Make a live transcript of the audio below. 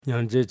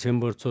양제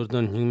첨부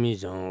소던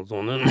흥미장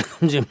zo는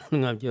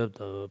제문가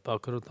비었다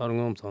바크로 다른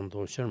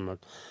검상도 실물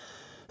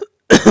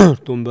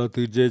돈바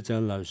드제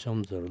잔라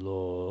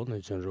샴저로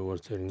내전로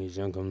월세링이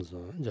장검사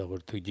자고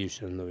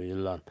특기션의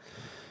일란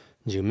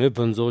지메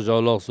번조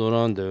자락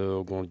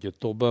소란데 공지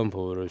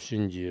도반포로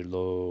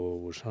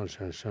신지로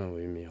우상산산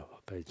为妙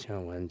百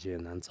千万劫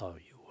难遭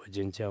遇我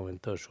今将闻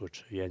特殊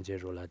持愿解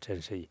如来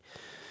真实义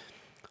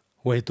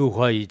为度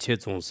化一切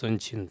众生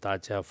请大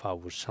家发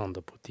无上的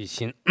菩提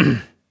心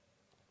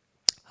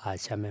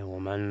下面我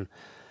们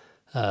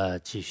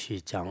继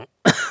续讲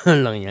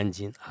楞严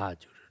经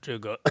就是这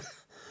个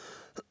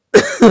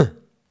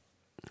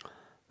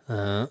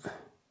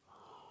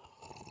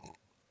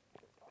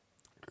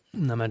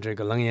那么这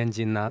个楞严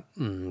经呢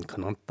可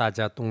能大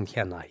家冬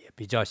天呢也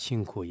比较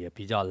辛苦也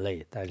比较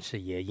累但是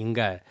也应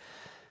该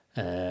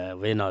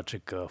围绕这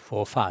个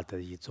佛法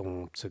的一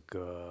种这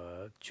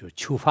个就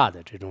求法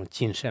的这种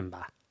精神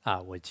吧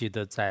我记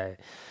得在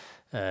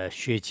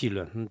学记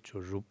论就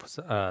如菩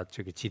萨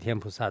这个吉天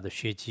菩萨的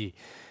学记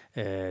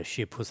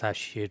学菩萨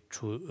学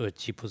出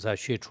吉菩萨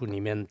学出里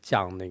面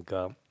讲那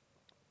个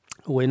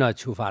围绕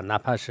求法哪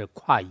怕是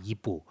跨一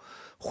步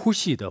呼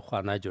吸的话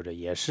那就是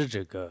也是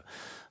这个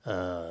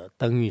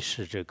等于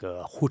是这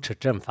个护持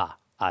正法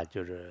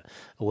就是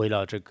为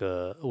了这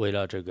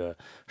个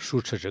输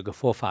持这个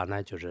佛法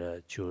呢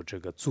就这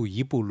个走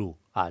一步路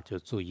就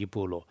走一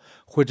步路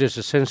或者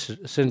是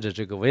甚至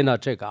这个为了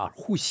这个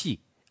呼吸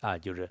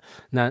就是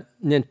那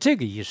这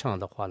个以上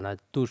的话呢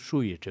都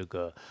属于这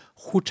个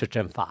护持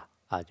正法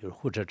就是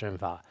护持正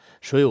法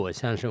所以我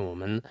相信我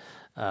们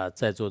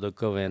在座的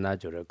各位呢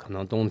就是可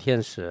能冬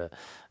天是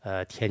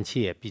天气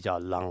也比较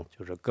冷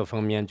就是各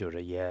方面就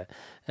是也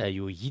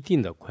有一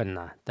定的困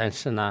难但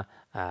是呢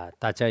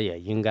大家也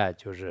应该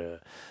就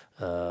是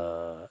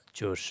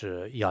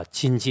要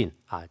精进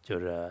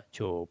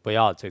就不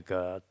要这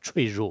个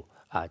脆弱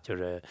就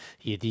是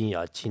一定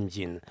要精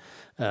进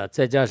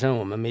再加上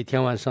我们每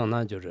天晚上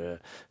呢就是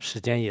时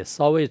间也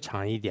稍微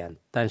长一点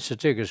但是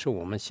这个是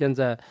我们现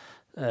在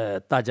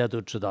大家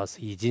都知道是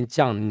已经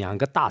讲2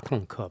个大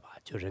堂课吧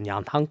就是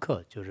2堂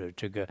课就是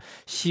这个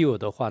西游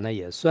的话呢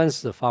也算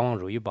是法王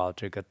如意宝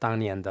这个当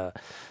年的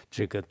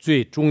这个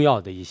最重要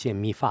的一些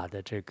密法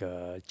的这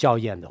个教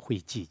研的汇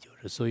集就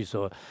是所以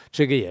说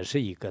这个也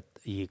是一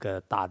个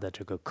大的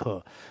这个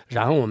课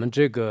然后我们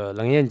这个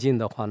楞严经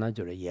的话呢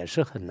就是也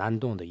是很难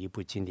懂的一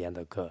部经典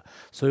的课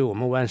所以我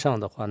们晚上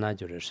的话呢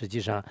就是实际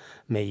上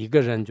每一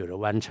个人就是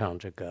完成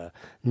这个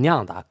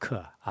2大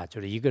课就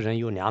是一个人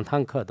有2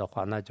堂课的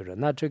话那就是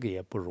那这个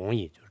也不容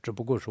易就只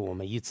不过是我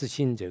们一次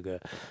性这个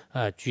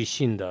举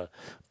行的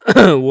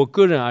我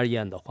个人而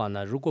言的话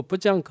呢如果不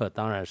讲课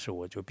当然是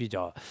我就比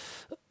较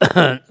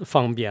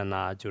方便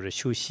就是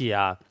休息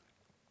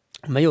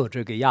没有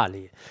这个压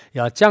力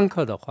要讲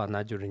课的话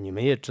呢就是你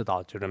们也知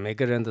道就是每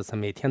个人都是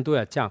每天都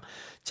要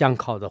讲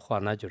课的话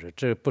呢就是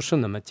这不是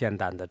那么简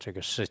单的这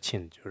个事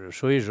情就是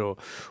所以说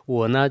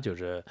我呢就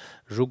是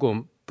如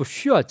果不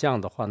需要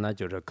讲的话呢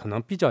就是可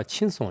能比较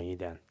轻松一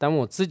点但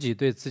我自己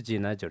对自己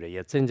呢就是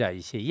也增加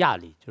一些压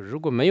力就是如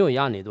果没有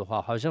压力的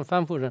话好像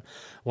反复人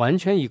完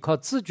全依靠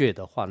自觉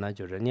的话呢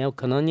就是你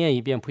可能念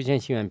一遍普贤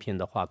行愿品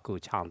的话够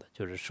呛的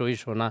就是所以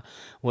说呢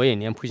我也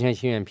念普贤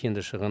行愿品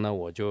的时候呢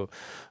我就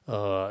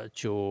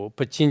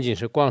不仅仅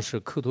是光是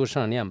口头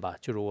上念吧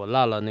就是我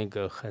拉了那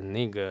个很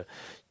那个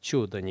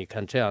旧的你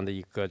看这样的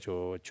一个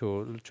就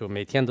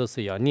每天都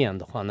是要念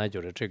的话那就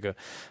是这个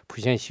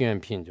普贤行愿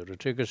品就是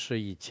这个是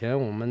以前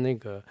我们那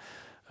个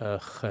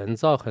很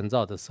早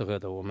的时候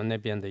的我们那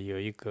边的有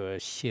一个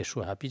写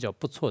书还比较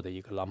不错的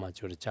一个喇嘛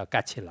就是叫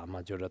嘎奇喇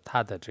嘛就是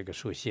他的这个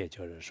书写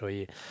就是所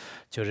以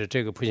就是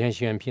这个普贤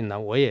行愿品呢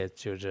我也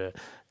就是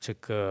这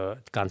个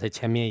刚才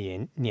前面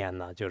也念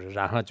了就是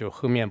然后就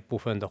后面部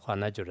分的话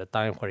那就是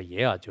当一会儿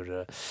也要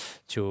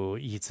就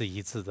一字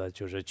一字的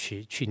就是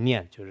去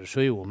念就是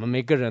所以我们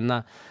每个人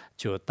呢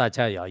就大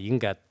家要应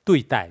该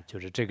对待就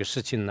是这个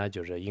事情呢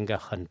就是应该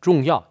很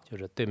重要就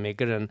是对每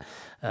个人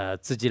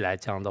自己来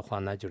讲的话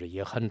呢就是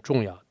也很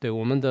重要对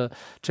我们的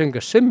整个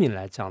生命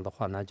来讲的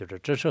话呢就是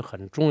这是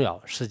很重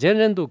要世间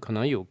人都可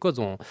能有各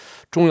种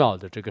重要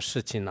的这个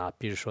事情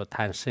比如说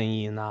谈生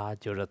意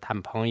就是谈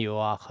朋友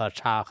喝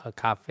茶喝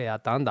咖啡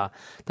等等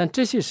但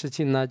这些事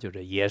情呢就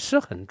是也是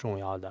很重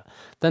要的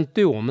但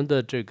对我们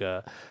的这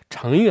个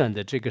长远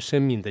的这个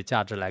生命的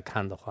价值来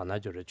看的话那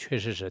就是确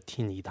实是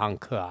听一堂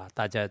课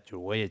大家就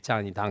我也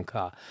讲一堂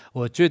课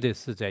我觉得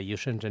是在一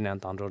生之量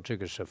当中这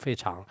个是非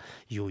常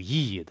有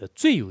意义的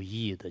最有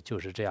意义的就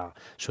是这样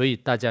所以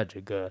大家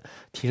这个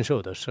听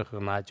受的时候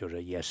呢就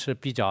是也是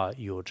比较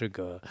有这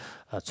个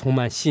充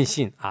满信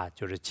心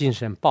就是精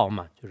神饱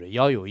满就是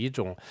要有一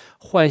种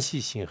欢喜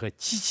心和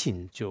激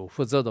情就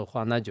否则的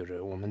话那就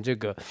是我们这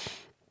个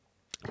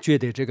觉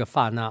得这个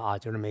发难啊，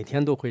就是每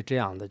天都会这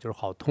样的，就是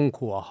好痛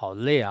苦啊，好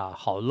累啊，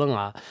好冷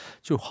啊，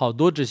就好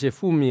多这些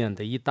负面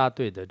的一大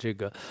堆的这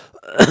个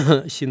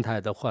心态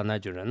的话，那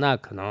就是那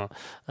可能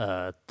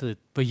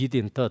不一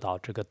定得到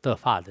这个得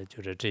法的，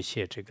就是这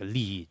些这个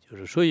利益，就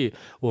是所以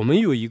我们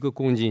有一个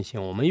恭敬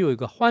心，我们有一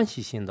个欢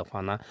喜心的话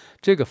呢，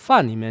这个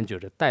法里面就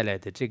是带来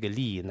的这个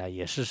利益呢，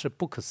也是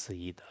不可思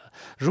议的。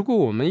如果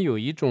我们有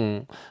一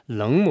种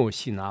冷漠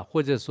性啊，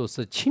或者说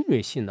是侵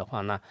略性的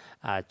话呢，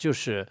就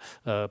是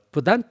不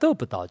但得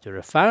不到，就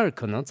是反而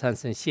可能产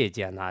生邪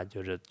见呐，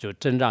就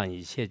增长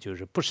一些就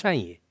是不善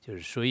业，就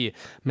是所以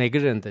每个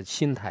人的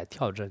心态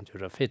调整就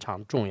是非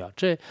常重要，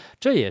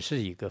这也是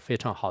一个非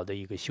常好的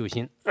一个修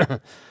行。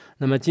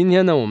那么今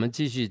天呢，我们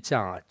继续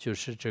讲啊，就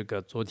是这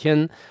个昨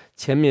天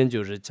前面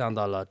就是讲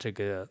到了这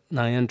个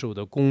南延州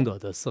的功德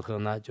的时候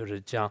呢，就是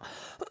讲。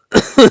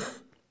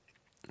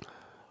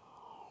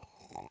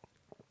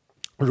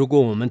如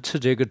果我们持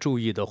这个注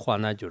意的话，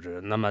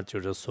那么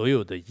就是所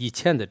有的以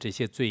前的这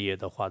些罪业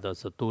的话，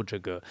都这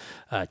个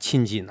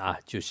清净啊，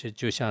就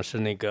像是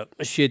那个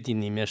雪地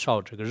里面烧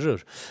这个热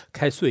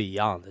开水一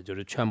样的，就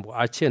是全部，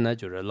而且呢，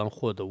就是能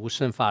获得无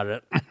生法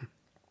忍。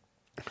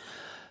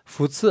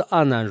夫此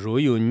阿难，若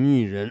有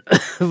女人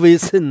未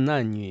生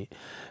男女，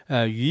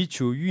欲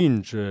求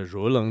孕者，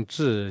若能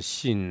自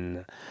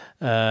信，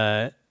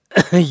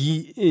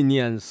一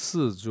年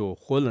四周，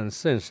或能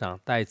身上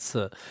带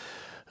此。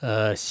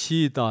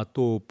悉达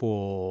多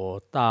波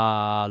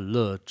大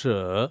乐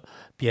者，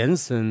变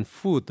生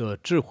福德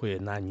智慧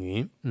男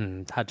女。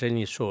他这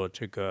里说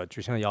这个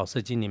就像药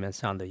师经里面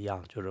讲的一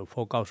样，就是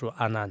佛告诉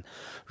阿难，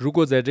如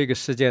果在这个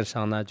世界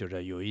上呢，就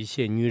是有一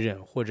些女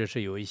人或者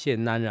是有一些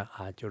男人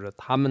啊，就是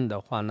他们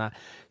的话呢，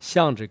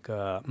像这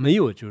个没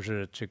有就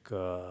是这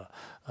个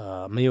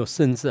没有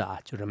生子啊，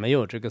就是没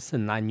有这个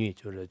生男女，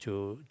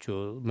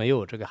就没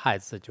有这个孩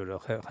子，就是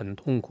很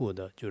痛苦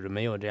的，就是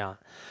没有这样。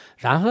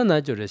然后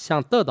呢，就是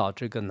想得到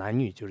这个男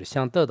女，就是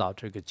想得到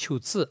这个求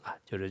子啊，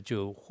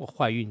就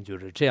怀孕，就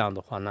是这样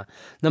的话呢，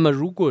那么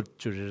如果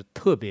就是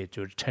特别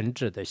就是诚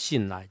挚的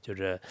信来，就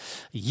是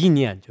一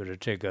念就是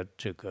这个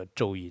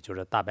咒语，就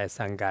是大白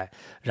三盖，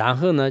然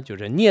后呢就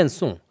是念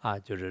诵啊，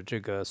就是这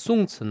个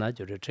诵词呢，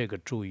就是这个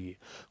咒语，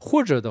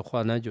或者的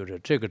话呢，就是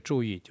这个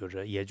咒语，就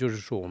是也就是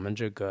说我们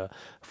这个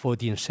佛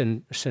定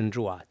神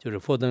咒啊，就是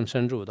佛定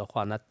神咒的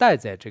话呢，带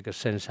在这个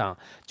身上，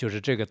就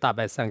是这个大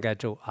白三盖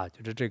咒啊，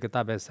就是这个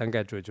大白三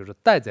盖咒，就是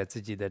带在自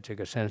己的这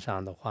个身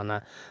上的话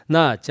呢，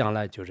那将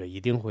来就是一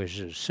定会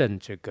是生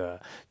这个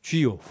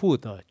具有福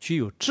德、具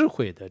有智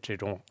慧的这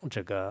种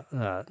这个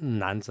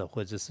男子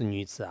或者是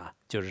女子啊，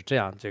就是这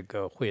样这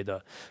个会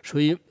的，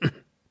所以。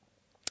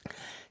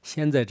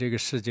现在这个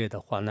世界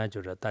的话呢，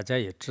就是大家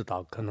也知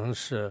道，可能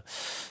是，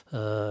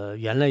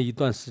原来一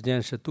段时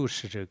间都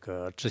是这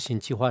个执行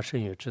计划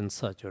生育政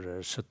策，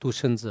是独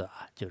生子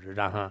啊，就是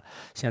然后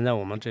现在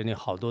我们这里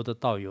好多的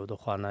道友的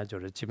话呢，就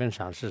是基本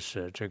上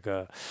是这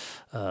个，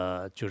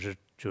就是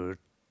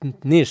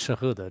那时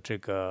候的这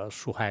个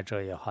受害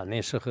者也好，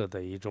那时候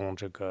的一种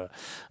这个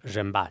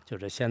人吧，就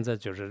是现在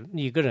就是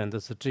一个人的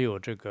是只有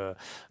这个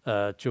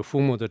就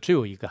父母的只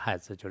有一个孩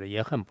子，就是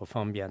也很不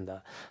方便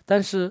的。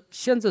但是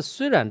现在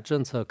虽然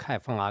政策开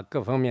放啊，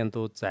各方面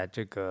都在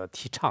这个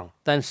提倡，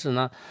但是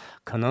呢，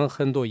可能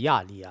很多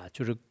压力啊，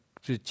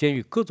就鉴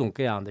于各种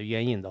各样的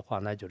原因的话，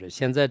那就是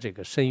现在这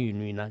个生育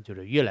率呢，就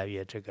是越来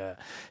越这个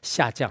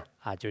下降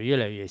啊，就越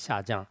来越下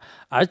降。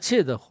而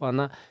且的话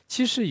呢，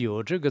其实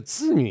有这个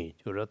子女，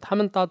就是他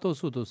们大多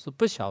数都是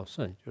不孝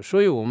顺，所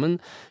以我们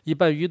一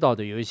般遇到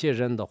的有一些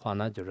人的话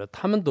呢，就是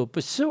他们都不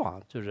希望，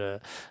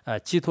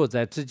寄托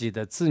在自己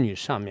的子女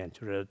上面，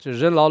就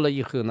人老了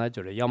以后呢，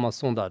就是要么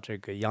送到这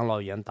个养老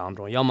院当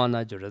中，要么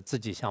呢就是自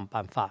己想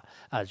办法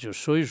啊，就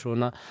所以说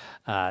呢，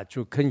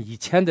就跟以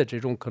前的这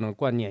种可能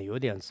观念有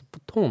点是不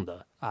同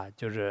的。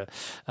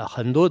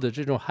很多的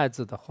这种孩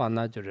子的话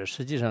呢，就是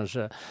实际上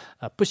是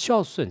不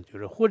孝顺，就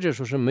是或者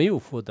说是没有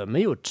福德、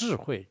没有智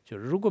慧。就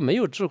是如果没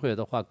有智慧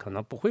的话，可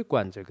能不会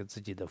管这个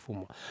自己的父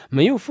母；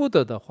没有福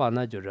德的话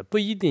呢，就是不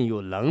一定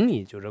有能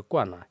力就是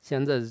管了。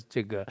现在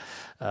这个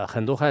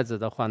很多孩子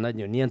的话呢，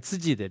就连自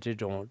己的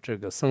这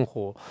个生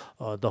活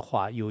的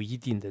话，有一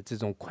定的这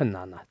种困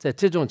难呢。在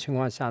这种情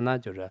况下呢，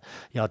就是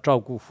要照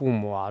顾父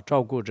母啊，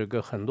照顾这个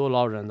很多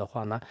老人的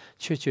话呢，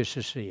确确实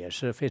实也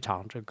是非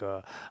常这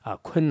个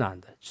困难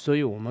的，所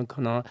以我们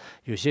可能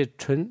有些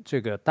这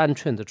个单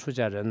纯的出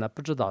家人呢，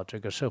不知道这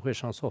个社会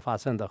上所发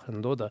生的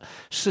很多的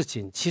事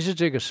情。其实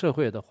这个社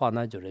会的话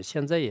呢，就是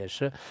现在也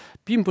是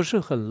并不是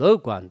很乐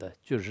观的，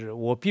就是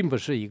我并不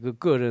是一个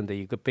个人的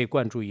一个悲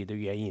观主义的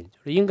原因，就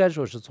是应该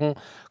说是从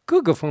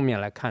各个方面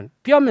来看，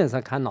表面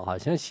上看到好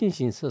像形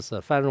形色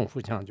色、繁荣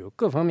富强，就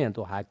各方面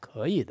都还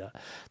可以的，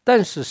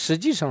但是实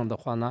际上的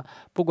话呢，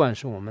不管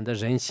是我们的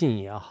人性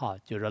也好，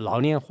就是老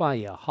龄化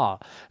也好，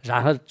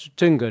然后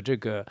整个这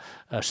个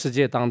世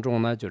界当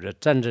中呢，就是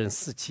战争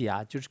四起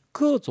啊，就是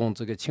各种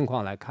这个情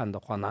况来看的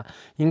话呢，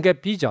应该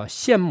比较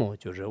羡慕，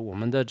就是我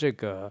们的这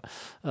个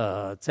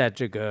在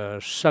这个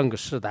上个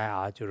时代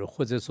啊，就是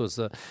或者说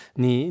是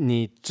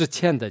你之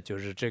前的就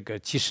是这个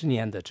几十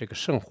年的这个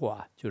生活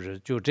啊，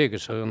就这个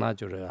时候呢，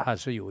就是还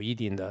是有一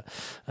定的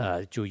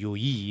就有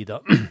意义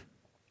的。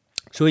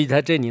所以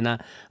在这里呢，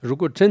如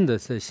果真的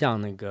是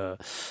像那个，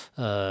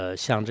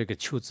像这个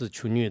求子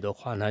求女的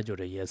话呢，就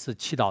是也是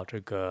祈祷这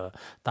个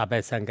大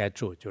白三盖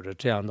咒，就是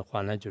这样的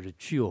话呢，就是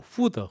具有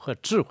福德和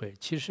智慧。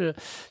其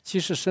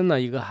实生了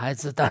一个孩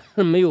子，但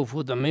是没有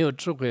福德，没有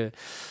智慧，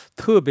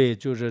特别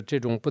就是这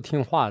种不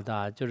听话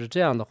的，就是这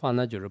样的话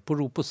呢，就是不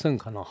如不生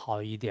可能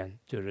好一点。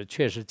就是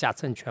确实家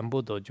产全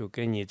部都就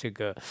给你这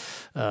个，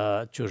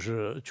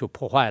就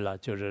破坏了，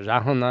就是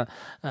然后呢，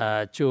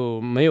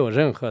就没有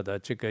任何的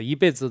这个一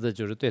辈子的。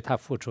就是对他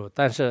付出，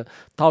但是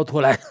到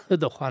头来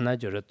的话呢，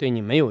就是对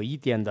你没有一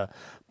点的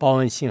报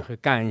恩性和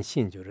感恩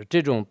性，就是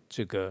这种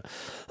这个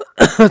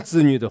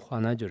子女的话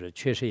呢，就是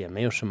确实也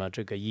没有什么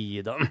这个意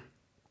义的。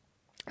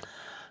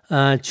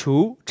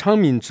求长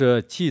命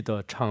者，积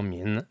德长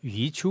命；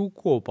欲求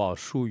过报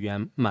殊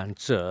圆满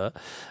者，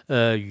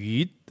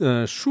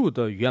数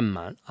的圆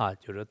满啊。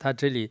就是他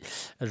这里，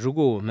如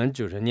果我们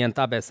就是念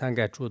大白三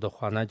盖咒的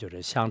话呢，就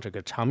是像这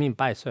个长命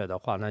百岁的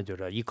话呢，就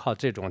是依靠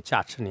这种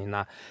加持力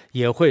呢，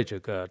也会这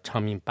个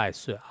长命百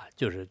岁啊，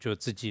就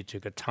自己这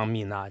个长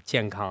命啊、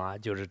健康啊，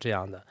就是这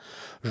样的。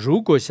如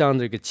果像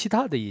这个其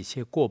他的一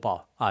些过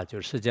报啊，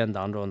就世间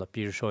当中的，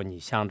比如说你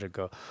像这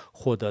个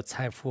获得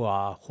财富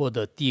啊、获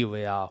得地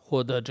位啊、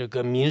获得这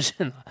个名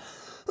声啊，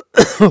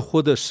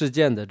获得世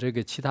间的这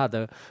个其他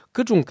的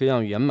各种各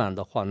样圆满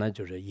的话呢，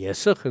就是也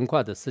是很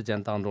快的时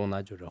间当中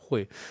呢，就是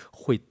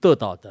会得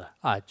到的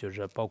啊。就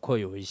是包括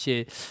有一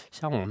些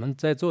像我们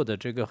在座的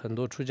这个很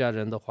多出家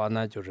人的话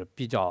呢，就是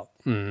比较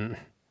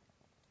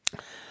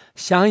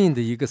相应的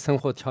一个生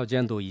活条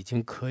件都已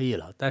经可以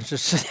了，但是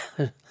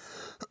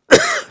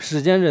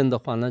世间人的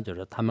话呢，就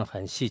是他们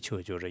很希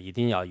求，就是一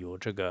定要有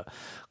这个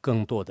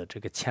更多的这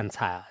个钱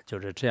财啊，就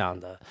是这样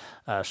的。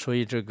所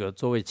以这个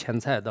作为钱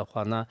财的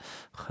话呢，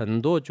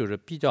很多就是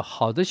比较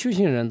好的修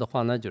行人的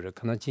话呢，就是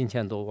可能金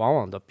钱都往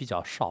往都比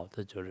较少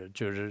的，就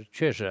是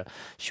确实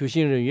修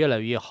行人越来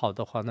越好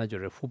的话，那就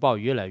是福报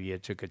越来越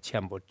这个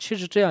浅薄。其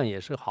实这样也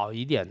是好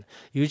一点的，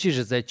尤其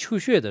是在求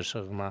学的时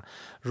候呢，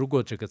如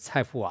果这个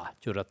财富啊，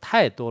就是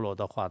太多了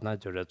的话，那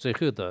就是最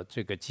后的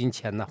这个金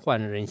钱呢，换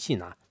人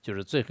性啊。就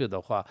是最后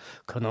的话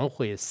可能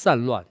会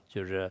散乱，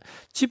就是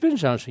基本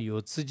上是有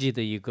自己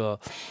的一个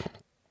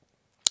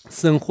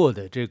生活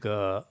的这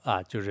个啊，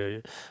就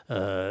是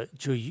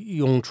就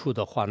用处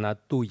的话呢，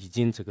都已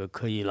经这个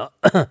可以了。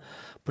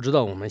不知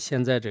道我们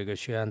现在这个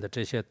学院的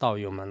这些道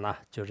友们呢，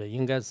就是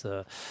应该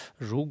是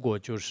如果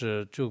就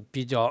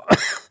比较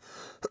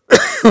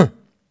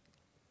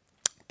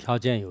条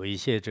件有一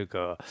些这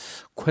个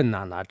困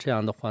难了，这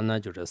样的话呢，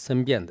就是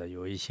身边的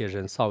有一些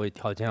人稍微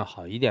条件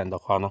好一点的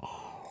话呢，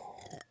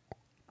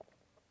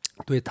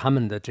对他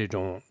们的这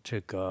种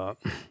这个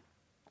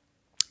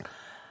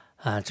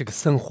这个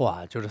生活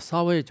啊，就是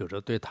稍微就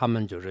是对他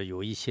们就是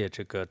有一些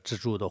这个资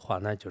助的话，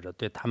那就是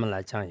对他们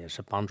来讲也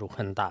是帮助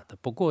很大的。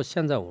不过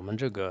现在我们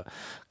这个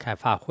开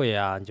发会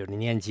啊，就是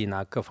年纪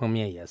呢各方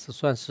面也是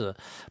算是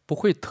不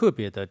会特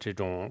别的这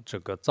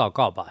个糟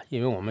糕吧，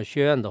因为我们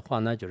学院的话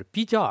呢，就是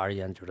比较而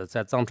言，就是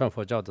在藏传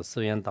佛教的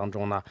寺院当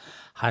中呢，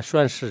还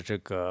算是这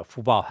个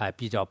福报还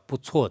比较不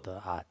错的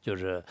啊，就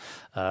是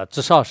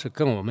至少是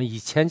跟我们以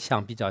前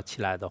相比较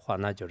起来的话，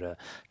那就是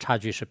差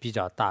距是比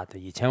较大的。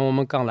以前我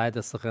们刚来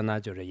的时候呢，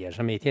就是也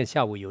是每天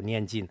下午有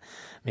念经，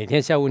每天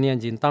下午念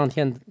经，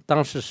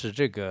当时是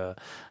这个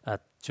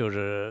就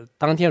是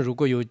当天如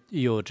果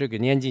有这个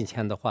年金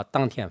钱的话，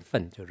当天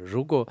分。就是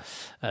如果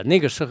那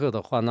个时候的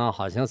话呢，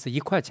好像是1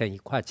块钱1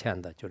块钱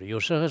的，就是有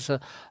时候是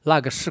那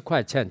个10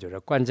块钱，就是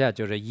官价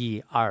就是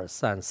1、2、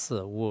3、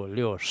4、5、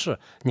6、10，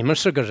你们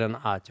10个人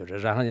啊，就是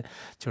然后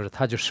就是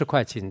他就10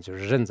块钱，就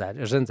是扔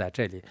在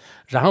这里，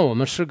然后我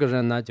们10个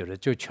人呢，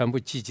就全部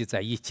聚集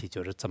在一起，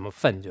就是怎么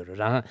分，就是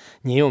然后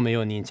你有没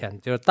有零钱，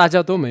就是大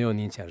家都没有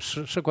零钱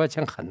，10块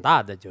钱很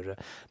大的，就是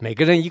每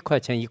个人1块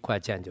钱1块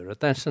钱，就是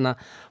但是呢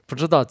不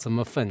知道怎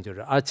么分，就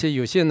是而且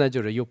有些呢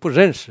就是又不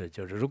认识，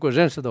就是如果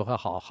认识的话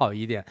好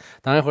一点。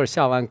当一会儿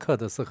下完课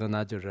的时候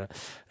呢，就是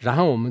然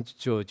后我们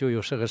就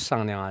有时候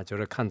商量啊，就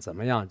是看怎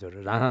么样，就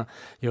是然后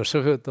有时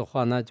候的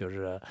话呢，就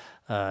是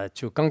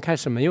就刚开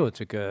始没有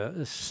这个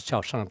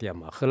小商店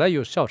嘛，后来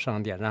有小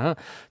商店，然后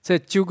这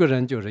9个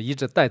人就是一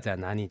直待在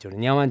那里，就是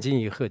念完经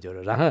以后，就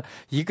是然后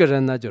一个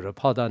人呢就是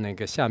跑到那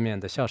个下面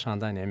的小商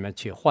店里面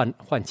去换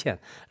钱，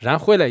然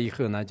后回来以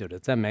后呢，就是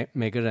在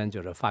每个人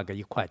就是发个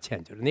1块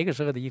钱，就是那个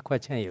时候的1块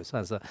钱也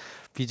算是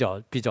比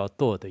较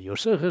多的，有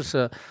时候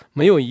是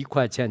没有1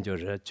块钱，就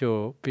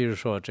比如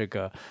说这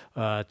个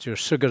就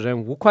10个人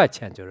5块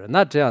钱，就是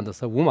那这样的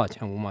是5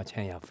毛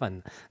钱也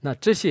分。那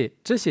这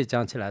些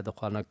讲起来的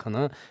话呢，可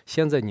能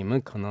现在你们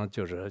可能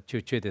就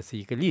觉得是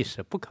一个历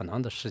史不可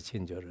能的事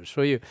情，就是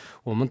所以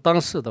我们当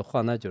时的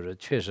话呢，就是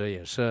确实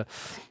也是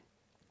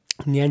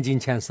年金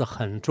钱是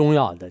很重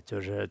要的，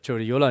就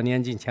是有了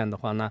年金钱的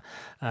话呢，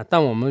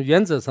但我们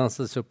原则上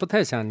是不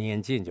太想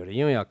年金，就是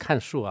因为要看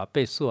数啊、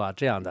背数啊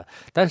这样的，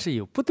但是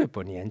又不得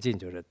不年金，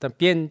但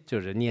边就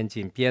是年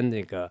金边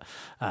那个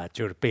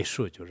就是背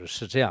数，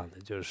是这样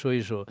的，所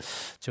以说，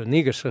就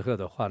那个时候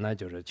的话呢，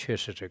确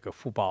实这个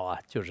福报啊，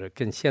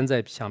跟现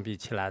在相比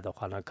起来的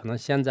话呢，可能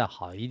现在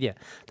好一点，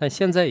但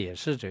现在也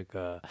是这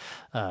个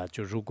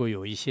就如果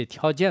有一些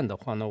条件的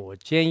话呢，我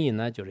建议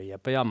呢，也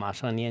不要马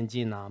上年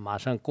金啊，马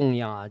上供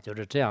养啊，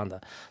这样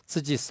的，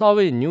自己稍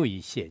微留一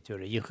些，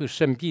以后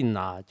生病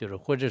啊，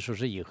或者说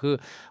是以后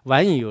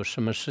万一有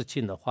什么事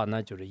情的话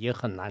呢，也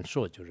很难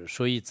说，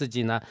所以自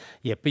己呢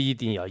也不一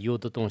定要有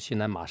的东西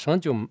呢马上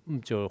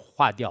就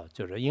花掉，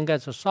应该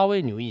是稍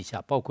微留一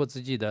下，包括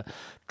自己的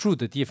住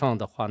的地方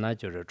的话呢，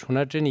除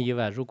了这里以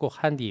外，如果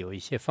汉地有一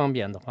些方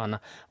便的话呢，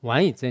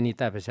万一这里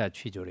待不下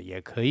去，也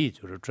可以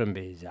准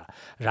备一下。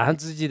然后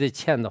自己的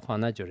钱的话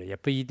呢，也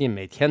不一定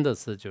每天的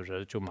事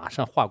就马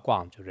上花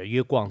光，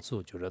月光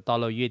族，到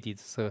了月底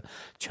的时候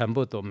全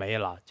部都没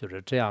了，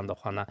这样的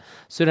话呢，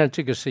虽然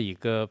这个是一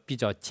个比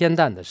较简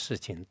单的事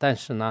情，但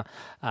是呢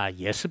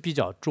也是比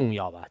较重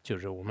要吧。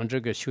我们这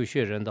个修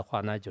学人的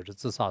话呢，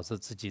至少是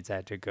自己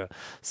在这个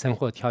生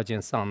活条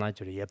件上呢，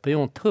也不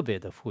用特别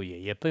的富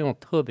裕，也不用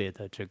特别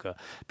的这个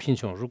贫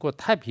穷。如果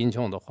太贫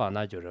穷的话，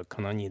那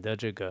可能你的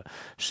这个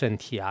身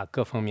体啊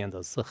各方面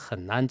都是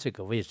很难这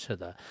个维持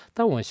的。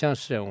但我像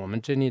是我们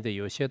这里的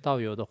有些道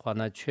友的话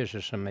呢，确实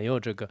是没有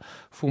这个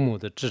父母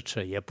的支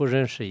持，也不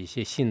认识一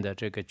些新的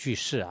这个居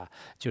士啊，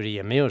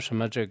也没有什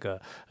么这个，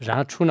然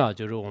后除了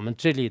我们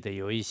这里的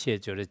有一些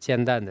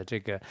简单的这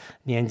个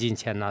年金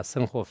钱呐、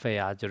生活费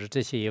啊，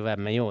这些以外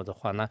没有的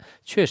话呢，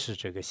确实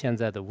这个现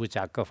在的物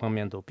价各方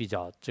面都比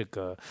较这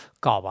个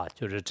高吧，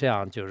这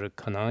样，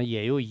可能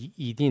也有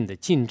一定的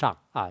进账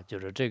啊，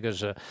这个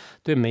是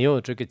对没有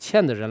这个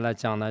钱的人来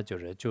讲呢，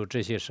就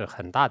这些是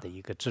很大的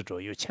一个执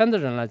着。有钱的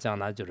人来讲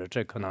呢，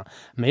这可能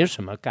没有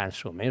什么感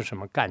受，没有什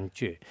么感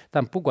觉。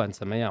但不管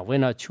怎么样，为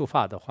了求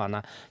法的话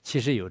呢，其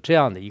实有这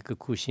样的一个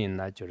苦心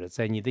呢，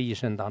在你的一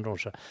生当中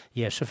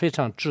也是非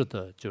常值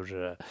得，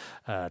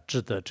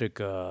值得这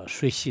个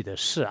学习的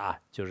事啊。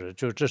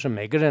这是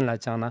每个人来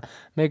讲呢，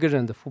每个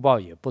人的福报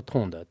也不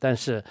同的。但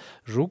是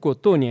如果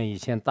多年以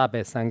前大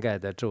拜三盖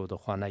的咒的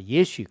话呢，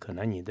也许可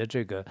能你的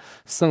这个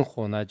生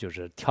活呢，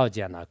条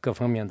件呢，各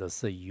方面的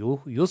是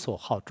有所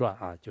好转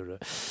啊，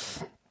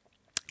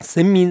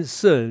生民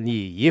顺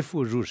利，一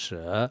夫如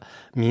蛇，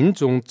民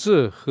众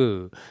之后，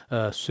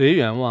随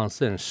缘旺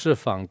盛，释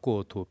放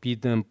国土，必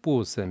等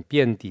不生，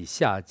遍地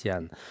下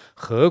降，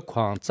何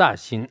况乍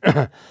心。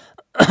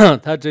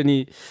他这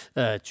里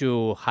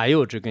就还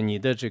有这个你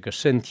的这个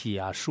身体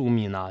啊、寿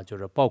命啊，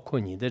包括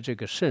你的这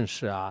个身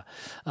世啊，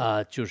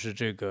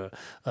这个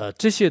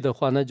这些的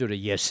话呢，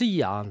也是一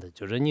样的，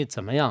你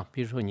怎么样？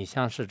比如说你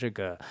像是这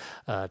个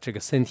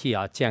身体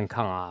啊健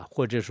康啊，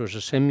或者说是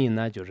生命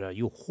呢，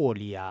有活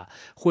力啊，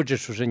或者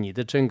说是你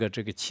的整个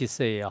这个气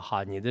色也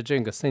好，你的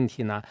整个身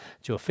体呢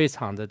就非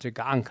常的这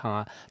个安康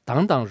啊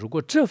等等。如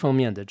果这方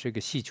面的这个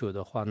需求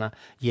的话呢，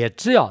也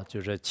只要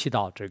祈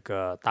祷这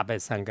个大拜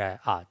三盖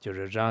啊，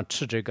让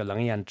吃这个楞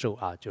严咒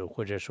啊，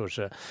或者说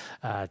是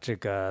这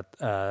个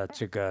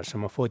什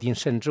么佛定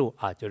圣咒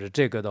啊，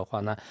这个的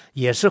话呢，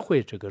也是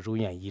会这个如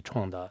愿以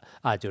偿的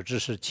啊，只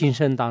是今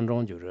生当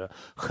中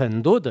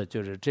很多的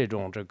这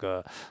种这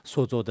个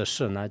所做的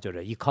事呢，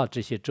依靠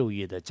这些咒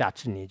语的加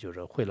持，你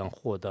会能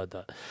获得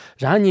的。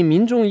然后你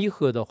民众以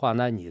后的话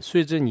呢，你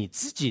随着你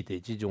自己的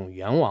这种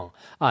愿望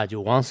啊，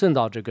就往生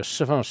到这个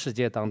十方世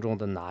界当中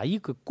的哪一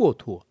个国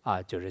土啊，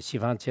西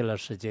方极乐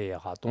世界也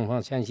好，东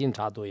方香心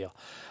茶土也好，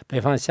北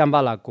方香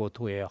巴拉国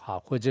土也好，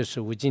或者是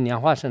无尽莲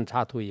花生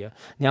茶土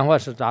莲花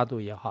生茶土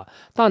也好，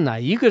到哪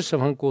一个十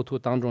方国土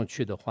当中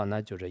去的话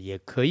呢，也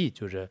可以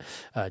就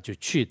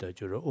去的，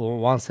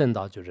往生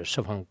到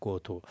十方国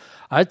土。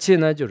而且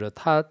呢，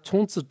他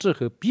从此之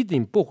后必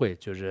定不会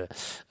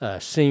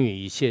生于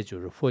一些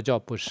佛教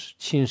不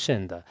兴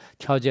盛的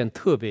条件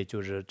特别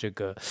这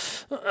个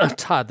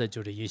差的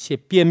一些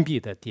边壁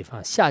的地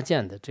方下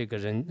贱的这个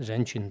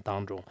人群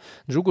当中。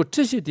如果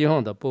这些地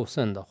方的不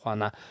胜的话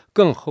呢，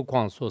更何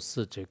况说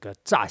是这个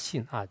诈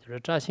信啊，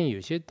诈信有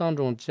些当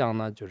中讲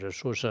呢，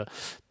说是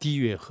地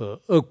狱和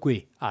恶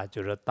鬼啊，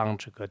当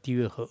这个地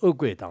狱和恶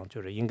鬼当，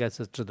应该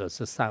是指的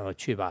是三恶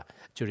趣吧。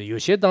有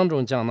些当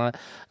中讲呢，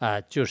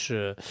就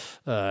是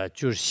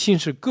心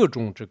是各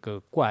种这个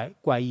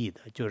怪异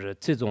的，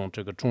这种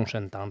这个众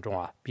生当中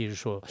啊，比如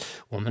说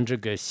我们这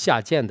个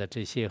下贱的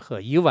这些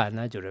和以外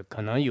呢，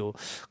可能有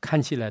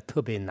看起来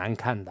特别难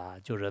看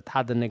的，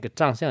他的那个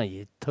长相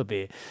也特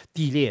别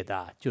低劣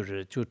的，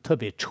就特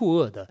别丑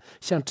恶的，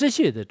像这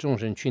些的众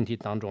生群体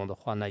当中的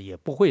话呢，也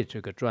不会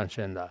这个转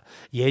生的。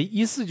也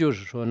意思就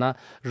是说呢，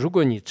如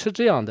果你吃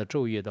这样的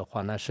咒语的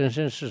话呢，生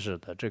生世世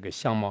的这个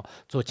相貌，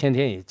昨天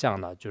也讲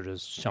了，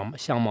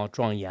相貌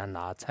庄严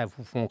啊，财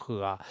富丰厚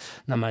啊，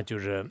那么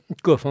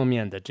各方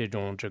面的这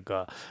种这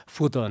个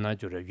福德呢，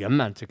圆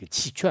满这个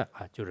齐全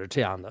啊，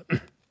这样的。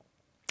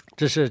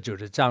这是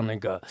讲那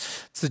个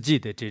自己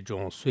的这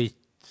种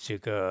这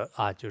个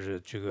就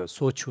是这个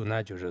所求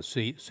呢，就是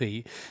随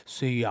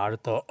遇而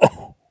得。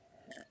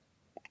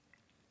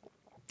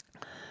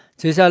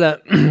接下来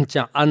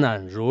讲阿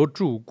难若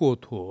住过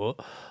土，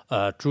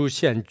诸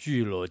现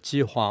聚落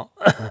饥荒，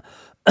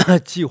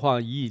饥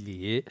荒异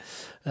离，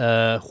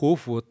祸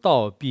福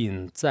盗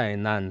病灾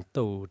难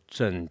斗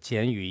争，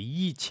减于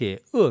一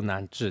切恶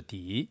难之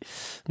敌。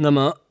那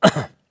么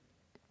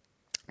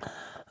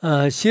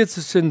蝎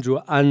子身主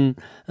安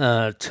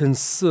称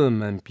四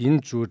门并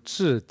主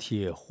肢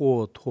体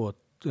或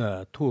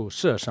吐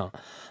射上。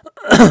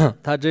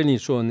他这里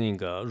说那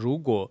个，如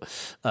果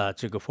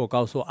这个佛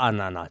告诉阿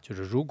难呢，就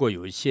是如果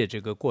有一些这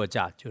个国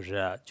家，就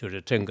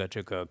是整个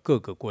这个各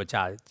个国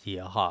家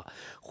也好，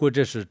或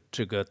者是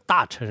这个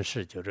大城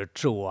市，就是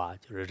州啊，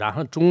就是然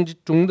后中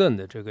等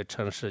的这个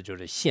城市就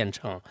是县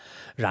城，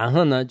然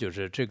后呢就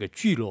是这个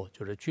聚落，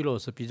就是聚落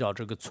是比较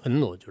这个村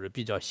落，就是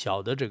比较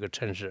小的这个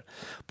城市，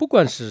不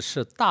管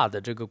是大的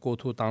这个国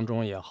土当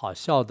中也好，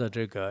小的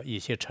这个一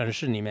些城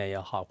市里面也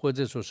好，或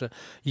者说是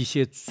一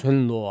些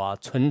村落啊、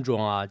村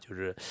庄啊，就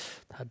是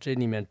它这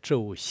里面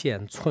州、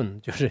县、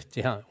村就是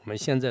这样。我们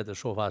现在的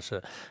说法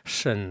是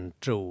省、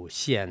州、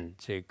县，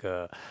这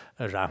个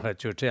然后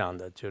就这样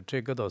的，就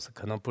这个都是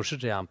可能不是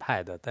这样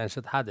派的，但是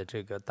它的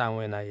这个单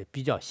位呢也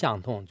比较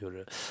相同，就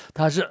是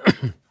它是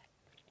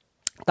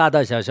大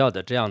大小小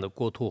的这样的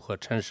国土和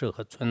城市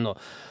和村落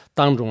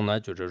当中呢，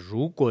就是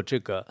如果这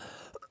个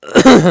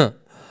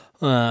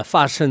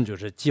发生就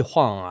是饥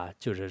荒啊，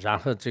就是然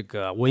后这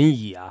个瘟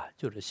疫啊，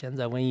就是现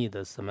在瘟疫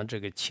的什么这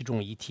个其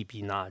中一体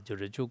病啊，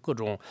就各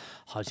种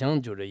好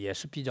像就是也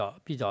是比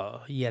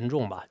较严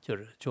重吧，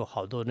就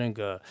好多那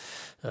个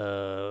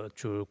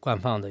就是官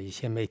方的一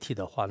些媒体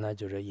的话呢，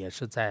就是也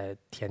是在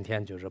天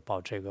天就是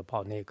报这个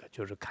报那个，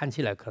就是看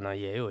起来可能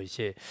也有一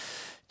些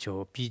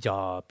就比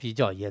较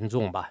严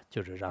重吧，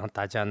就是然后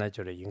大家呢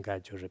就是应该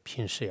就是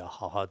平时要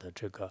好好的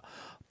这个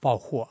保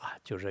护啊，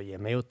就是也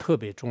没有特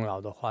别重要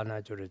的话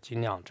呢，就是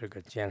尽量这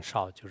个减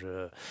少，就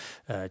是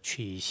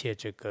去一些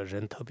这个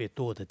人特别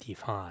多的地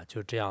方啊，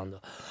就这样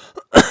的。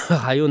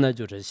还有呢，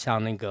就是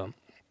像那个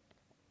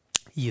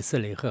以色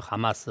列和哈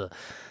马斯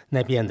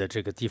那边的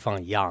这个地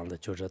方一样的，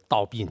就是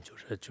盗病，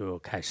就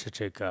开始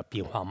这个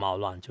兵荒马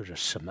乱，就是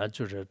什么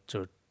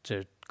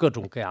这各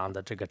种各样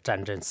的这个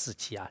战争四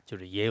起啊，就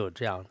是也有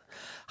这样的。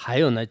还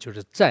有呢，就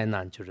是灾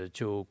难，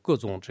就各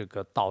种这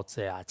个刀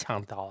子呀、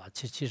枪刀啊。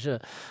其实，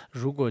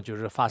如果就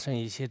是发生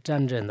一些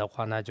战争的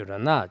话，那就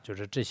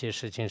是这些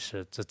事情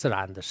是自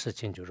然的事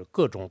情，就是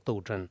各种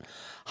斗争。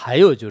还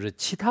有就是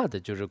其他的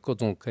就是各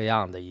种各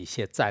样的一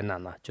些灾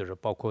难呢，就是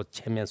包括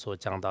前面所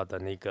讲到的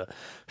那个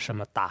什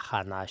么大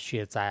旱啊、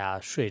雪灾啊、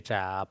水灾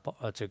啊、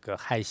这个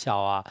海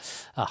啸啊，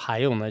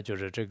还有呢就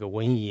是这个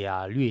瘟疫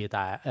啊、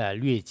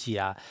疟疾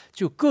啊，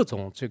就各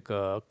种这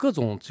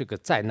个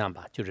灾难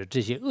吧，就是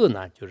这些恶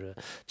难，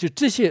就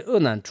这些恶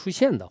难出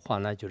现的话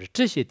呢，就是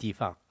这些地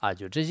方啊，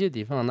就这些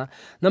地方呢，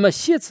那么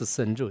谢此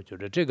神咒，就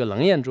是这个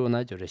楞严咒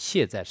呢，就是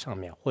写在上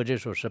面，或者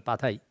说是把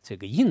它这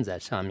个印在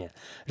上面，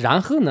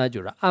然后呢，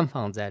就是安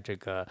放在这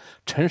个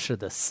城市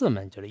的四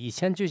门，就是以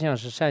前就像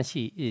是山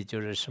西，就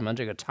是什么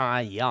这个长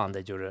安一样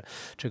的，就是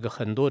这个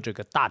很多这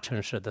个大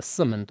城市的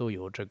四门都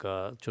有这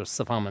个，就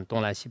四方门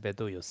东南西北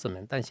都有四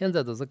门，但现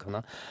在都是可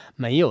能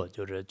没有，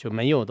就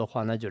没有的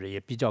话呢，就是也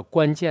比较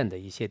关键的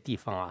一些地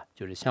方啊，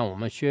就是像我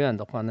们学院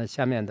的话呢，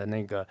下面的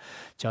那个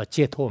叫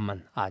解脱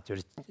门啊，就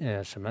是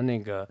什么那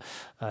个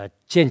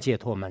见解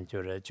脱门，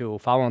就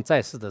法王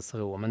在世的时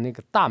候，我们那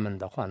个大门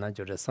的话呢，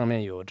就是上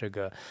面有这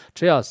个，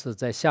只要是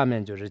在下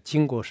面就是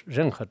经过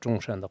任何众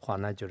生的话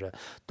呢，就是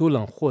都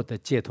能获得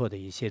解脱的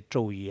一些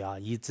咒语啊、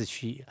一字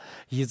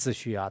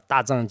序啊、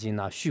大藏经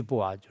啊、续部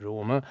啊，就是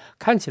我们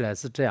看起来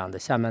是这样的，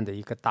下面的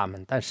一个大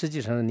门，但实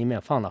际上里面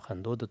放了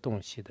很多的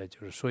东西的，就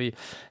是所以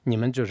你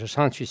们就是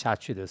上去下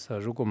去的时候，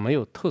如果没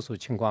有特殊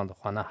情况的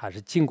话呢，还是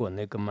经过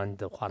那个门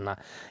的话呢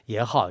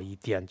也好一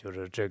点，就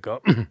是这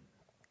个。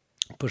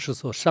不是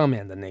说上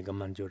面的那个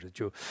门，就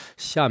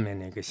下面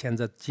那个，现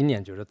在今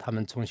年就是他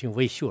们重新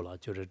维修了，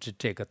就是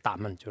这个大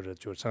门，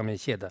就上面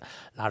写的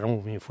拉荣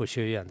无名佛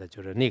学院的，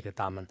就是那个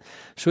大门。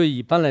所以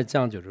一般来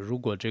讲，就是如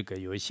果这个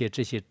有一些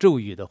这些咒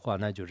语的话，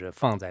那就是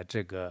放在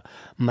这个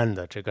门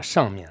的这个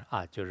上面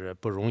啊，就是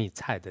不容易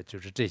踩的，就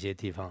是这些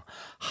地方。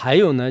还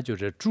有呢，就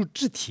是主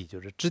肢体，就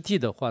是肢体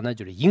的话，那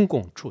就是阴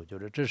功处，就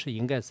是这是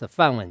应该是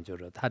梵文，就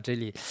是它这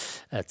里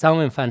藏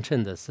文翻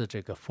成的是这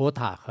个佛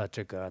塔和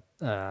这个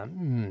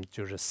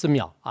就是寺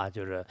庙啊，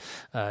就是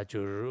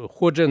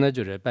或者呢，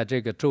就是把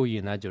这个咒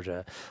语呢，就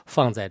是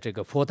放在这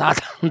个佛塔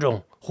当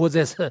中，或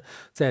者是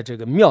在这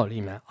个庙里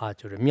面啊，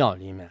就是庙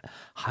里面。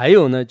还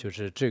有呢，就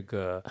是这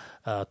个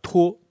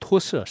托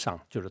舍上，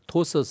就是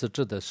托舍是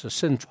指的是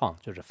身床，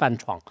就是饭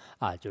床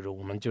啊，就是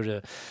我们就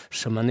是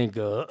什么那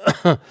个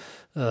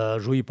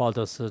如意宝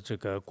都是这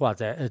个挂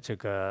在这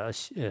个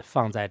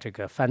放在这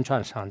个帆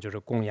船上，就是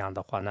供养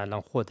的话呢，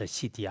能获得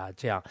洗涤啊。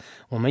这样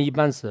我们一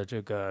般是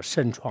这个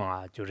身床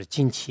啊，就是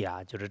金器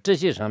啊，就是这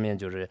些上面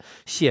就是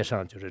写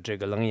上，就是这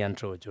个楞严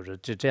咒，就是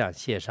这样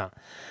写上。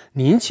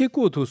临其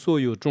国土所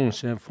有众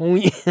生，封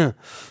印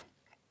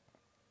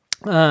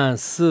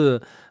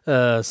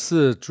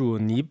四主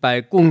泥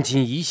白恭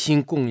敬一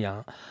心供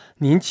养，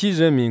宁其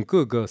人民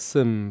各个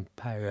僧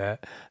派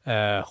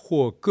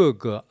或各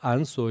个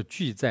安所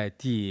居在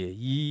地，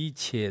一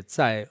切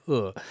灾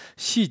厄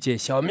悉皆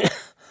消灭。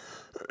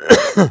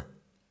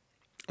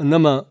那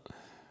么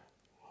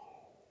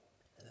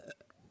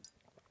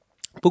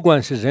不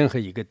管是任何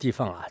一个地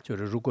方啊，就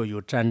是如果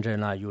有战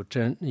争啊，有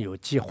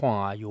饥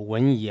荒啊，有瘟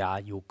疫啊，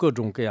有各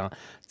种各样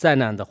灾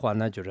难的话，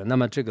那就是那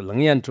么这个楞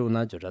严咒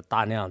呢，就是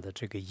大量的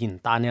这个印，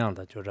大量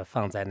的就是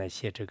放在那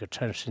些这个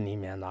城市里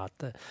面啊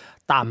的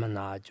大门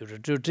啊，就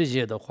这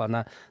些的话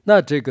呢，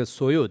那这个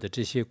所有的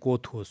这些国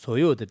土，所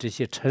有的这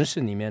些城市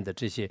里面的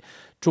这些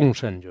众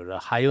生，就是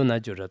还有呢，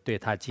就是对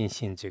他进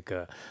行这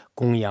个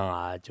供养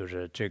啊，就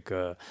是这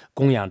个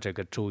供养这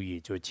个咒语，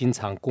就经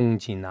常恭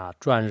敬啊、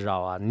转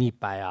绕啊、礼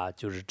拜啊，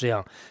就是这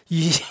样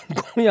一心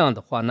供养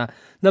的话呢，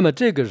那么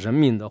这个人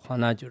民的话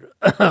呢，就是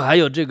还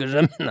有这个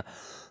人民呢，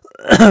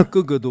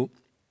个个都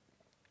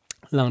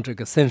让这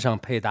个身上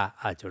佩戴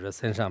啊，就是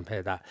身上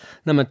佩戴。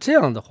那么这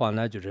样的话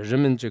呢，就是人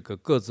们这个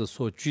各自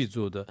所居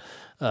住的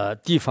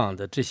地方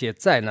的这些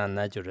灾难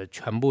呢，就是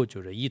全部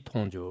就是一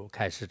同就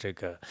开始这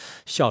个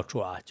消除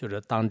啊，就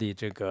是当地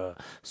这个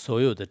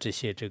所有的这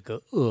些这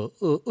个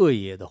恶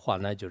业的话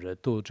呢，就是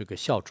都这个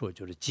消除，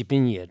就是疾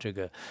病也这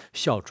个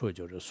消除，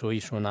就是所以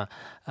说呢，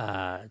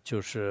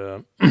就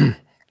是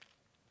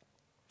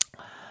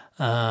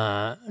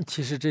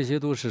其实这些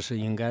都是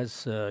应该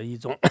是一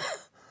种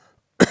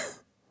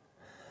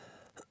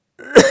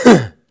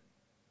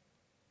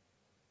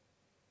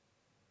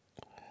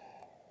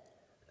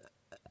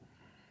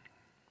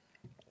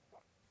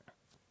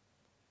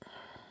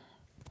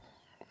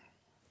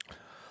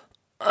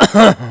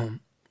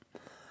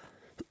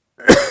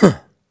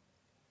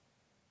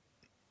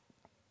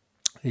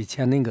以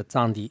前那个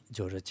藏地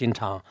就是经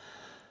常，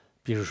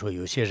比如说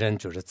有些人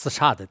就是自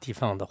杀的地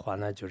方的话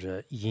呢，就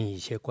是印一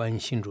些观音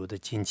心咒的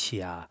经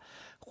器啊，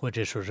或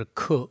者说是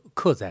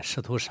刻在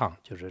石头上，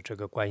就是这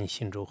个观音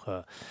心咒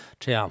和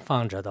这样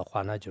放着的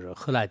话呢，就是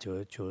后来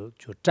就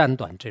斩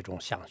断这种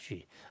相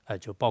续，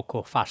就包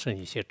括发生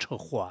一些车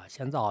祸啊，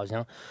现在好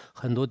像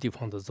很多地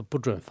方都是不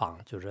准放，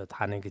就是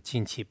他那个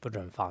经器不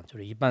准放，就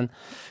是一般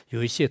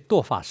有一些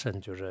多发生，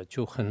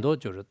就很多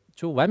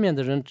就外面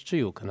的人只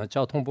有可能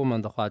交通部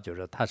门的话，就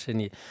是他是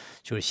你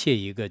就写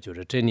一个就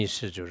是真的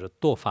是就是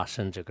多发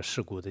生这个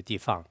事故的地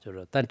方，就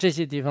是但这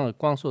些地方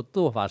光说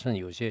多发生，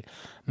有些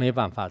没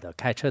办法的，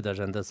开车的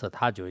人的是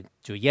他就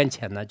眼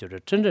前呢就是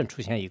真正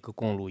出现一个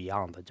公路一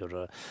样的，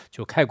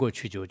就开过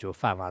去就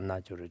翻完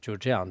了，就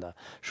这样的。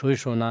所以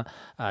说呢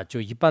就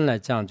一般来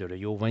讲就是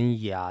有瘟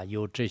疫啊，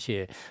有这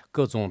些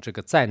各种这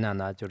个灾难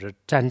呢，就是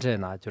战争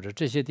啊，就是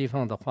这些地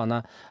方的话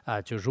呢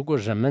就如果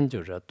人们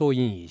就是多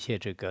印一些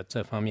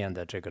这方面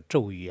的这个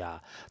咒语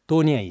啊，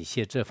多念一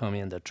些这方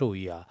面的咒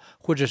语啊，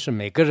或者是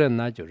每个人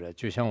呢，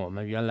就像我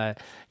们原来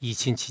疫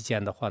情期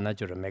间的话呢，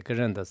就是每个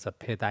人都是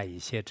佩戴一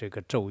些这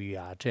个咒语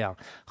啊，这样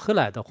后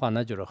来的话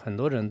呢，就是很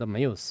多人都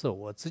没有事。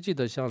我自己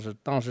的像是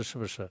当时是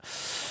不是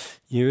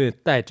因为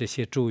带这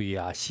些咒语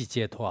啊、细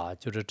解脱啊，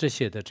就是这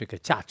些的这个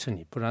加持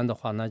你，不然的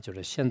话呢，就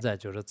是现在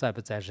就是在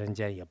不在人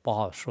间也不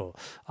好说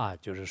啊，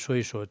就是所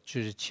以说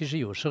就是其实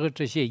有时候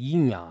这些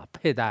音乐啊、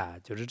佩戴啊，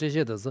就是这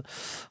些都是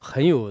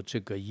很有这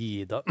个意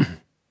义的。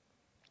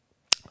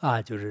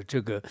就是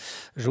这个，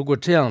如果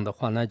这样的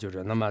话，那就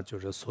是那么就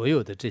是所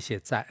有的这些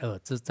灾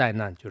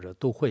难，就是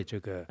都会这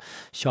个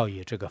效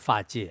益这个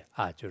化解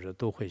啊，就是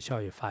都会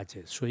效益化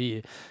解。所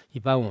以一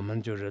般我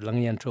们就是楞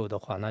严咒的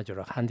话，那就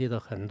是汉地的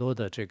很多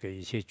的这个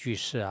一些居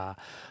士啊，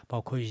包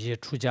括一些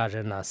出家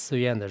人呐、寺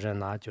院的人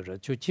呐，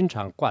就经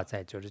常挂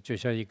在，就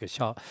像一个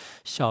小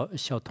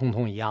通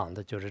通一样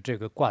的，就是这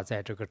个挂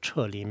在这个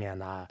车里面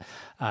呐，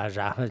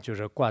然后就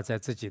是挂在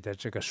自己的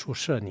这个宿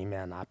舍里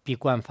面呐、闭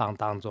关房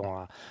当中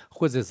啊，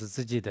或者是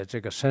自己的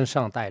这个身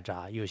上带着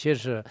啊，有些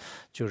是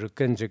就是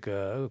跟这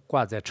个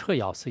挂在车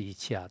钥匙一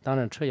起啊。当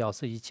然，车钥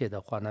匙一起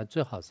的话呢，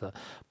最好是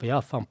不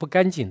要放不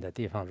干净的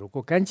地方。如果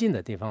干净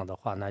的地方的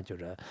话，那就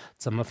是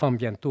怎么方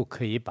便都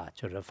可以把，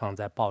就是放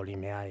在包里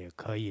面啊，也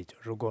可以。就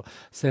如果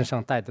身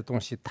上带的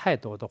东西太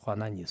多的话，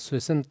那你随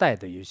身带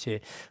的有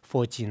些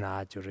佛经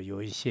啊，就是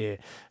有一些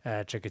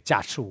这个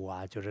加持物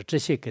啊，就是这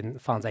些跟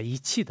放在一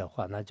起的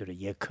话，那就是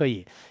也可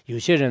以。有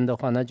些人的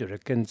话呢，就是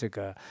跟这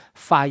个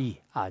法衣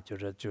啊，就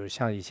是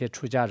像一些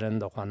出家人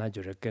的话，那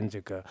就是跟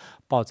这个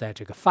包在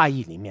这个法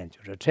衣里面，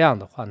就是这样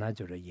的话呢，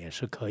就是也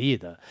是可以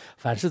的。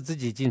凡是自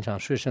己经常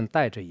随身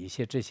带着一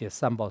些这些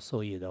三宝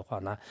受益的话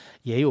呢，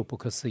也有不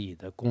可思议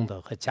的功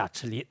德和加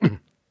持力。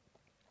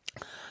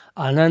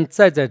阿难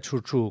在处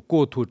处，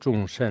国土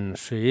众生，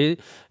谁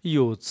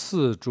有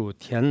赐助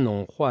天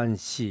龙欢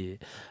喜，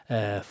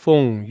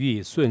风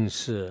雨顺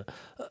势，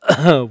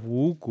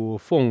五谷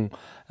丰，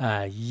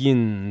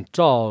因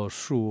照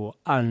树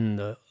安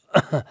乐。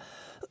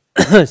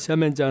下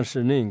面讲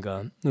是那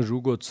个，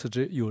如果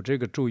有这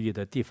个注意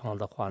的地方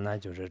的话呢，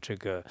就是这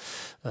个，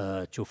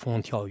就风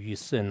调雨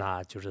顺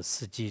啊，就是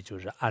四季就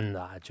是安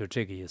啊，就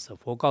这个意思。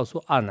佛告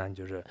诉阿难，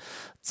就是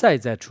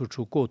在处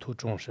处国土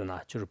众生呢，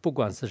就是不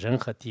管是任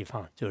何地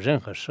方，就任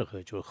何时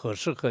候，就何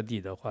时何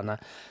地的话呢，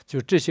就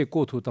这些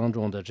国土当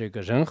中的这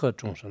个人和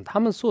众生，他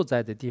们所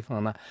在的地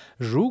方呢，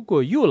如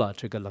果有了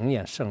这个楞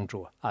严圣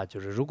住啊，就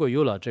是如果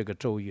有了这个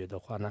咒语的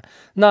话呢，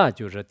那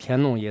就是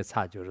天龙夜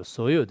叉，就是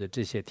所有的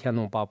这些天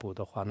龙八部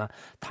的话呢，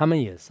他们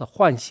也是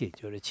欢喜，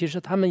就是其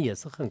实他们也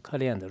是很可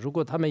怜的。如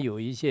果他们有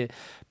一些，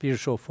比如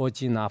说佛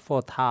经啊、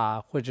佛塔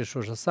啊，或者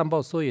说是三宝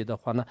所有的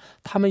话呢，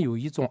他们有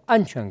一种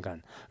安全感。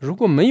如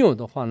果没有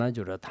的话呢，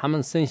就是他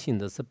们身心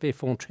的是被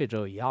风吹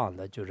着一样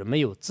的，就是没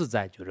有自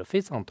在，就是非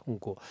常痛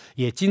苦，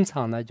也经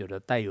常呢就是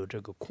带有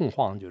这个恐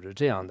慌，就是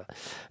这样的。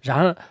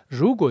然而，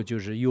如果就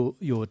是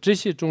有这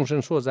些众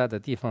生所在的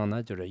地方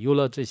呢，就是有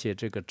了这些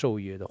这个咒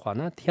语的话，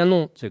那天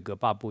龙这个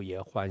八部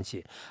也欢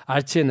喜，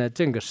而且呢，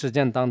整个时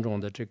间当中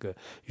的这个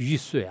雨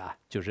水啊，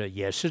就是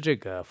也是这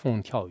个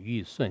风调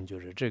雨顺，就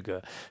是这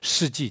个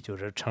世纪就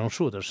是成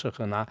熟的时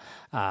候呢，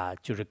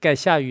就是该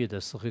下雨的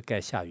时候该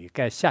下雨，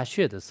该下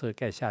雪的时候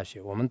该下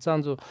雪。我们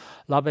藏族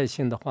老百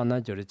姓的话呢，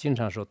就是经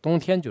常说冬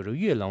天就是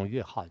越冷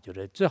越好，就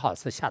是最好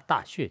是下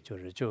大雪，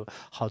就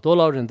好多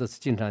老人都是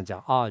经常讲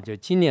啊，就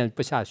今年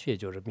不下雪，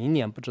就是明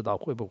年不知道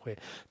会不会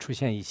出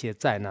现一些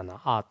灾难呢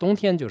啊。冬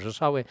天就是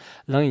稍微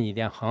冷一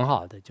点很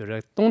好的，就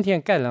是冬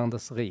天该冷的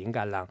时候应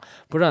该冷，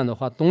不然的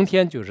话冬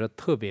天就是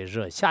特别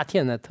热，夏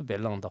天呢特别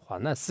冷的话，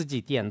那四季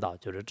颠倒，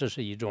就是这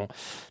是一种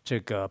这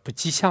个不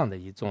吉祥的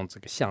一种这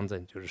个象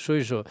征，就是所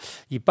以说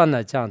一般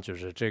来讲就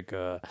是这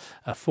个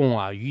风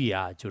啊雨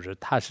啊，就是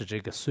它是这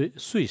个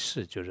岁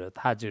时，就是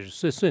它就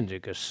是顺这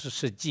个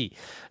世纪，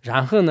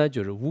然后呢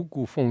就是五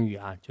谷丰裕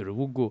啊，就是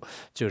五谷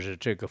就是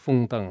这个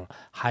丰登，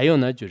还有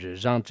呢就是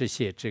让这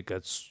些这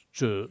个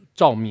就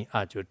兆民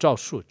啊，就兆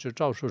数，就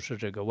兆数是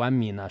这个万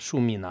民呢、庶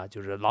民呢，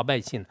就是老百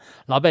姓。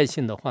老百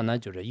姓的话呢，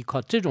就是依靠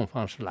这种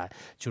方式来，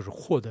就是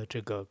获得这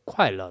个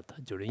快乐的，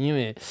就是因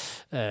为，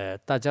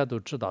大家都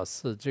知道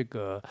是这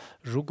个，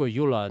如果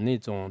有了那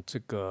种这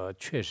个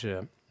确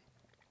实。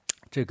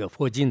这个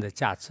佛经的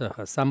加持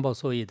和三宝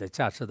所依的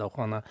加持的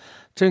话呢，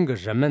整个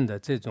人们的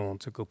这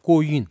个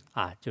国运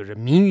啊，就是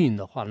命运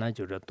的话呢，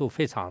就是都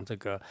非常这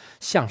个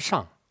向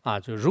上。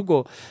就如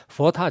果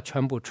佛塔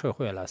全部摧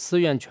毁了，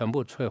寺院全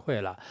部摧毁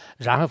了，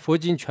然后佛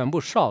经全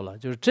部烧了，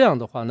就是这样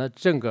的话呢，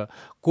整个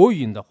国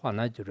运的话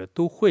呢，就是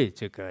都会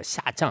这个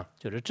下降，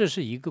就是这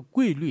是一个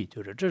规律，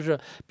就是这是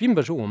并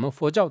不是我们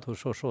佛教徒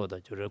所说的，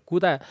就是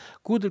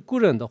古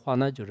人的话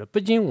呢，就是不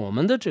仅我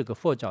们的这个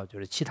佛教，就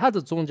是其他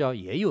的宗教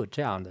也有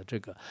这样的这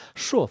个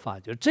说法，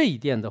就这一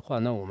点的话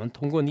呢，我们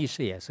通过历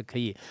史也是可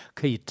以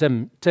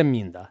证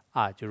明的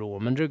就是我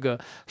们这个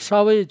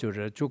稍微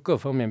就各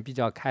方面比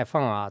较开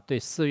放啊，对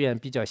寺院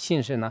比较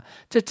信任啊，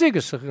这个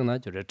时候呢，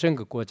就是整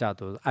个国家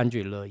都安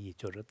居乐业，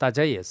就是大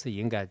家也是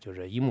应该就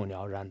是一目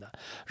了然的。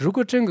如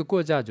果整个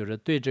国家就是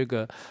对这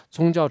个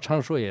宗教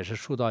场所也是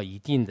受到一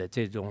定的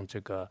这种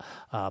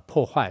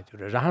破坏，就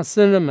是然后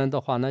僧人们的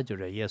话呢，就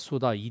是也受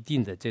到一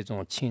定的这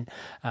种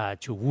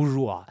就侮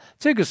辱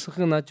这个时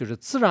候呢，就是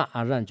自然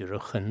而然就是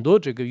很多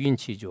这个运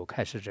气就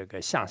开始这个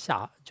向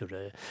下就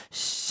是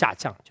下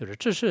降，就是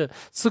这是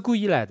自古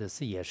以来的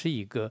也是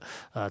一个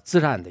自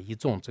然的一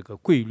种这个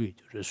规律，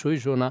就是所以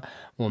说呢，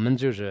我们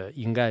就是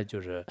应该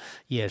就是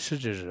也是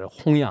就是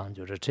弘扬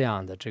就是这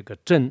样的这个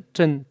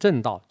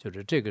正道，就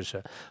是这个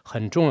是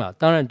很重要。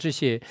当然这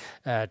些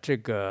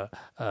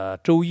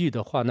周易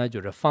的话呢，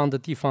就是放的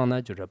地方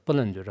呢，就是不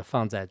能就是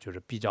放在就是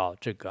比较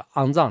这个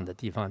肮脏的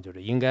地方，就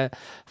是应该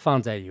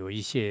放在有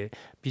一些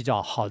比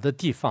较好的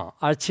地方，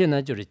而且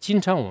呢，就是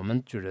经常我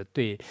们就是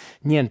对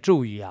念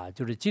咒语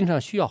就是经常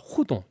需要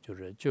互动，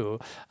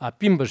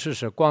并不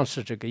是光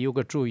是这个有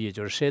个注意，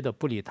就是谁都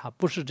不理他，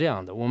不是这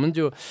样的。我们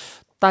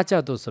大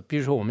家都是，比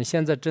如说我们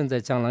现在正在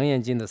讲楞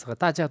严经的时候，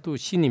大家都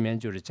心里面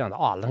就是讲的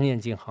楞严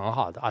经很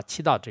好的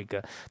起到这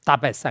个大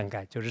拜三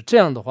盖，就是这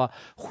样的话，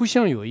互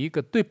相有一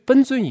个对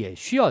本尊也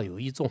需要有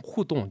一种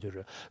互动，就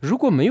是如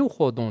果没有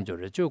活动，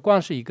就光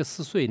是一个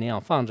四碎那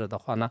样放着的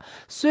话呢，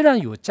虽然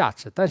有价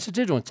值，但是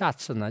这种价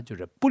值呢就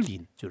是不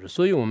灵，就是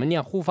所以我们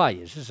念护法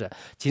也是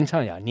经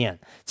常要念，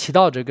祈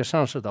祷这个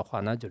上师的话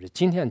呢，就是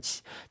经常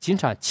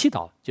祈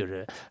祷，就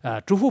是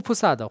诸佛菩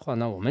萨的话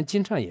呢，我们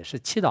经常也是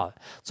祈祷，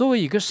作为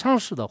一个上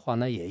师的话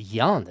呢也一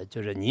样的，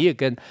就是你也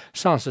跟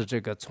上司这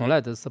个从来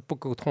都是不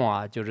沟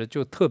通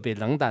就特别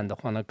冷淡的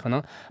话呢，可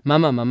能慢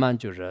慢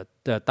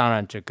当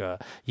然这个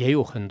也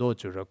有很多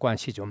就是关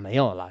系就没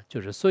有了，就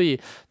是所以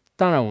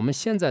当然我们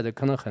现在的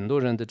可能很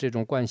多人的这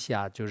种关系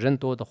啊，就人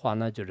多的话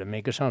呢，就是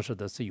每个上师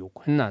的是有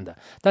困难的，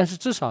但是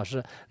至少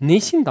是内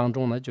心当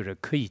中呢，就是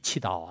可以祈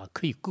祷啊，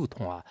可以沟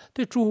通啊，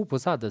对诸佛菩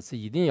萨的是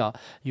一定要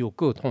有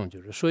沟通，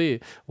就是所以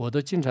我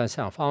都经常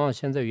想，法王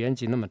现在圆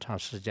寂那么长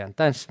时间，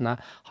但是呢，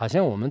好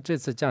像我们这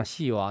次讲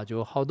西游啊，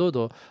就好多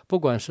都不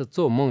管是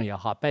做梦也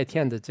好，白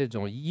天的这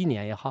种意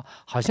念也好，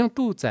好像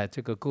都在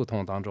这个沟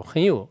通当中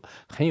很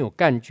有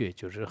感觉，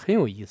就是很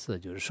有意思，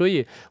就是所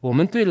以我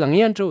们对楞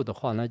严咒的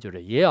话呢，就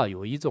是也要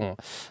有一种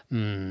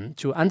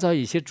就按照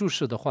一些注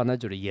释的话呢，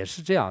就是也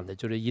是这样的，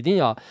就是一定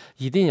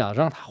要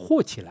让它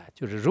活起来，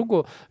就是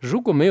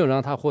如果没有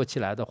让它活起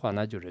来的话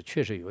呢，就是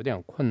确实有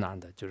点困难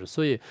的，就是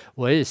所以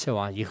我也希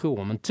望以后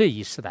我们这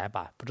一时代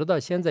吧，不知道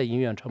现在因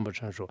缘成不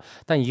成熟，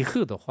但以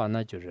后的话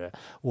呢，就是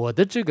我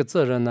的这个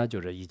责任呢，就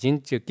是已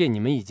经就给你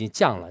们已经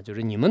讲了，就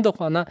是你们的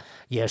话呢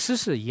也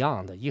是一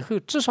样的，以后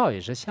至少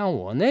也是像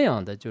我那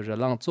样的，就是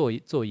让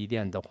做一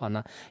点的话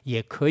呢，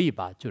也可以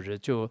吧，就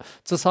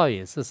至少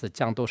也是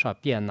讲多少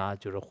遍呐，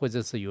就是或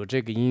者是有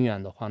这个因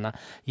缘的话呢，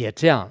也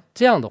这样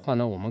的话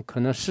呢，我们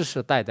可能世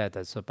世代代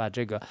的是把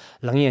这个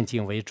楞严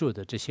经为主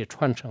的这些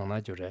传承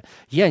呢，就是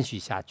延续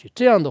下去。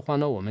这样的话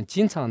呢，我们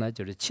经常呢，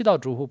就是祈祷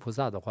诸佛菩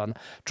萨的话呢，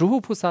诸佛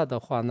菩萨的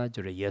话呢，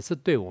就是也是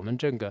对我们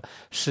整个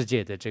世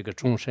界的这个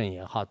众生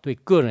也好，对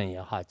个人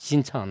也好，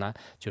经常呢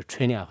就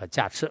垂怜和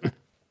加持。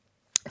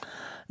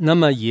那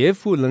么业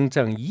复能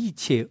证一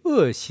切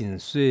恶行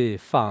虽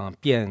放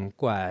变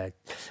怪，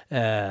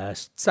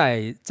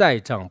再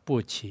证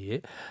不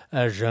起，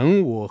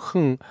人我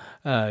恨，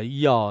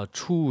要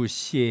出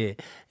些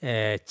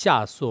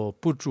枷锁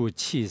不住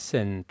气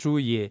身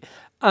诸业。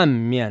暗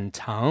面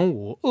常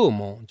无恶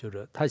梦，就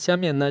是它下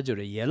面呢，就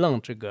是也让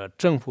这个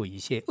征服一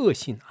些恶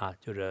性啊，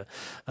就是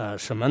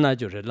什么呢？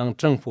就是让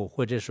征服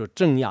或者说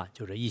镇压，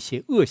就是一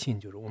些恶性，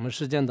就是我们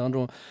实践当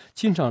中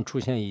经常出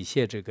现一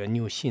些这个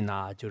牛性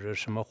啊，就是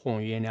什么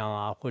红月亮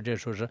啊，或者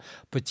说是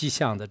不吉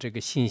祥的这个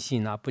星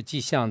星啊，不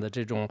吉祥的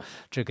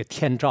这个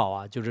天照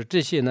啊，就是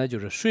这些呢，就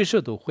是随时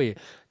都会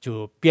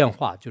就变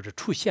化，就是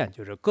出现，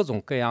就是各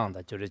种各样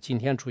的，就是今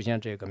天出现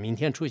这个，明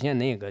天出现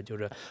那个，就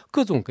是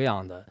各种各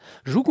样的。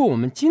如果我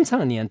们经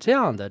常念这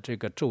样的这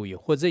个咒语，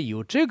或者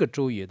有这个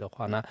咒语的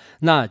话呢，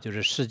那就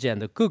是世间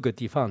的各个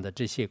地方的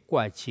这些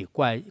怪气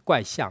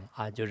怪象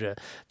啊，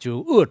就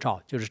恶兆，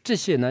就是这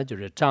些呢，就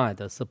是障碍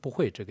的是不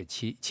会这个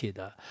起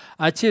的。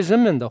而且人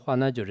们的话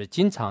呢，就是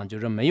经常就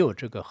是没有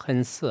这个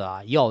恨色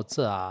啊、要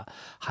字啊，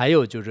还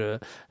有就是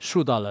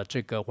受到了这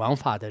个王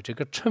法的这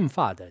个惩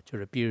罚的，就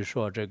是比如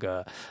说这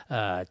个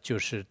就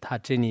是他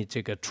这里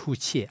这个出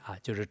血啊，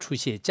就是出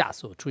血枷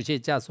锁。出血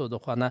枷锁的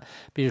话呢，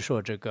比如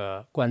说这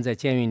个关在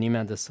监狱里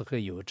面的时候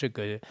有这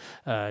个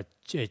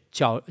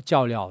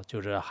教料，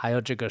就是还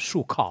有这个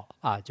束铐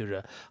啊，就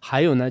是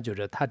还有呢，就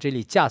是他这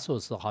里枷锁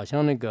是好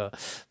像那个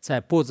在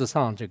脖子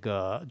上这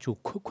个就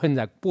困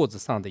在脖子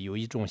上的有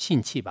一种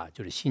性器吧，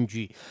就是性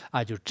具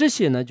啊，就这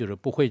些呢，就是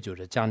不会就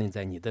是降临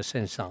在你的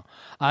身上，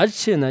而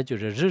且呢，就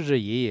是日日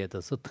夜夜的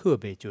是特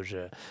别就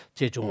是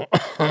这种。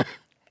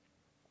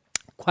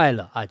快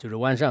乐啊，就是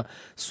晚上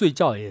睡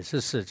觉也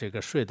是这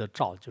个睡得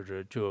着，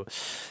就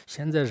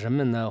现在人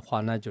们的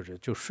话呢，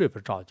就睡不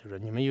着，就是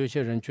你们有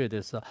些人觉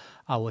得是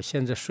啊，我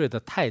现在睡得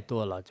太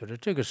多了，就是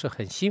这个是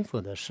很幸福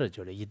的事，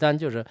就是一旦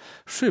就是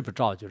睡不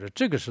着，就是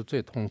这个是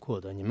最痛苦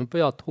的。你们不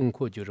要痛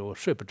苦，就是我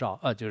睡不着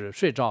啊，就是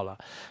睡着了，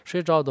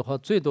睡着的话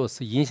最多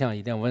是影响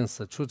一点温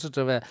室，除此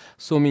之外，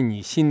说明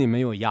你心里没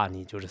有压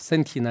力，就是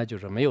身体呢就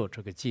是没有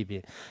这个疾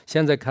病。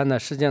现在看呢，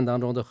实践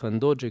当中的很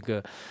多这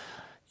个。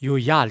有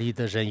压力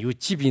的人、有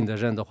疾病的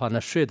人的话呢，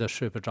睡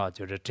不着，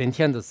就是整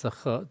天的是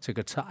喝这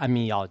个吃安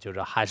眠药，就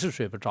是还是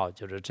睡不着，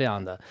就是这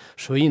样的。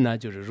所以呢，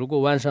就是如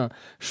果晚上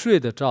睡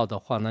得着的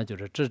话呢，就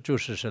是这就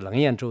是楞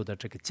严咒的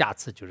这个加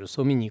持，就是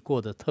说明你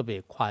过得特别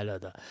快乐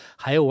的。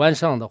还有晚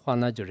上的话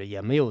呢，就是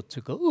也没有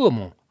这个噩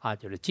梦啊，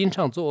就是经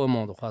常做噩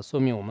梦的话，说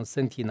明我们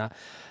身体呢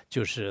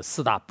就是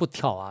四大不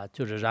调啊，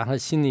就是然后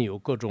心里有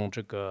各种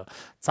这个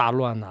杂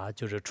乱啊，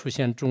就是出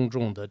现种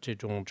种的这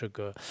种这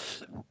个。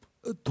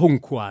痛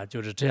苦啊，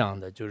就是这样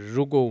的。就是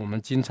如果我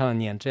们经常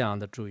念这样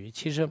的咒语，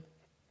其实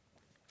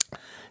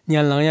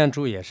念楞严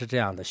咒也是这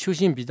样的。修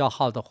行比较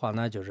好的话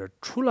呢，就是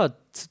除了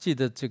自己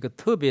的这个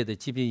特别的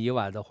疾病以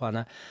外的话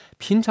呢，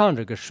平常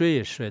这个睡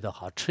也睡得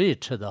好，吃也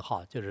吃得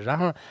好，就是然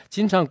后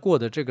经常过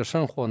的这个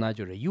生活呢，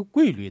就是有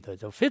规律的，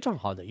就非常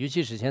好的。尤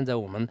其是现在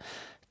我们。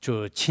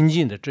就亲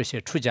近的这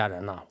些出家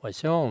人呢，我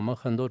希望我们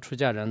很多出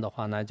家人的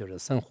话呢，就是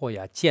生活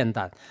要简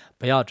单，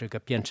不要这个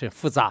变成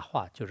复杂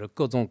化，就是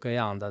各种各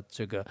样的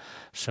这个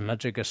什么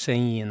这个生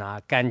意呐、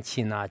感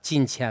情呐、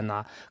金钱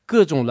呐，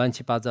各种乱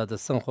七八糟的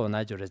生活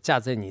呢，就是加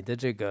在你的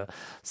这个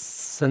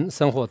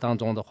生活当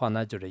中的话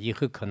呢，就是以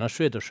后可能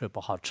睡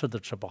不好，吃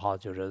不好，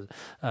就是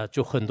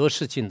就很多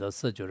事情的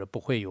事就是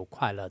不会有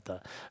快乐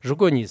的。如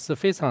果你是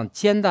非常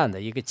简单的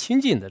一个亲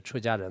近的出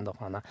家人的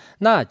话呢，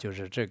那就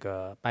是这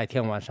个白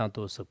天晚上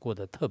都是过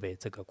得特别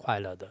这个快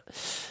乐的。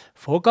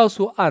佛告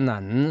诉阿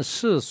难，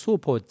是娑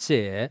婆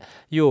界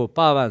有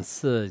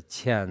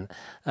84000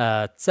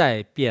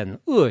再变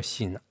恶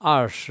行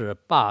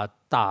28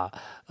大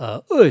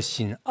恶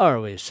性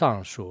二为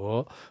上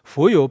说，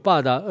佛有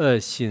八大恶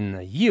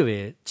性一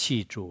为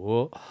其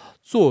主，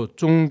做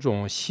种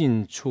种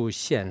性出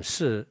现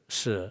事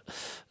是，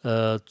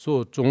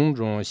做种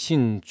种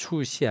性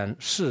出现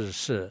事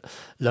是，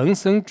人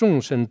生众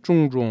生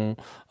种种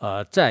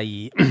在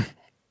意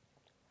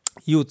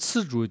有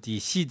次主的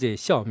细节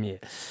消灭，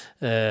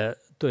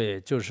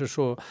对，就是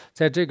说，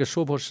在这个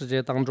娑婆世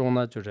界当中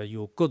呢，就是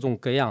有各种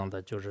各样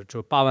的，就是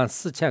这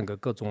84000个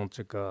各种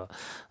这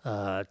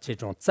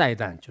种灾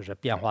难，就是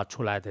变化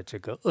出来的这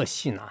个恶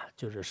性啊，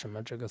就是什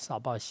么这个骚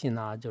包性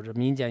啊，就是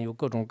民间有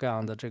各种各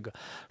样的这个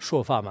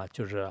说法嘛，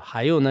就是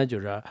还有呢，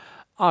就是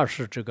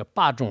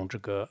28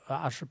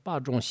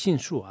种性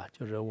数啊，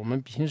就是我们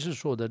平时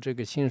说的这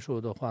个性数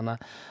的话呢，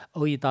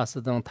欧义大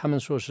师等他们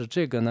说是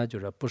这个呢，就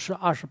是不是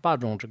28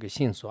种这个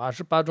性数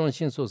，28种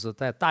性数是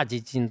在大集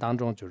经当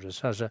中，就是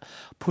说是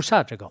菩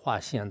萨这个划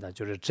线的，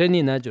就是这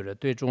里呢，就是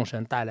对众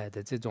生带来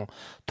的这种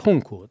痛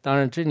苦。当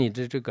然，这里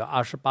的这个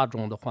28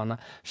种的话呢，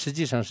实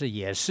际上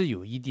也是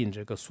有一定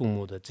这个数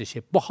目的这些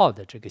不好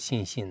的这个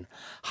性。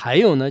还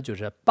有呢，就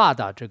是八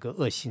大这个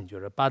恶性，就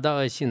是八大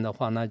恶性的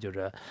话呢，就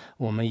是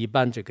我们一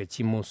般这个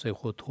金木水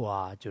火土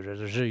啊，就是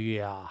日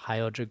月啊，还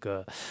有这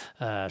个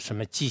什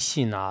么忌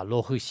性啊、罗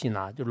睺性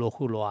啊，就罗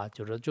睺罗啊，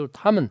就是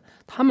他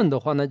们的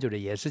话呢，就是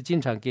也是经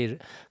常给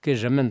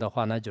人们的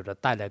话呢，就是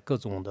带来各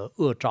种的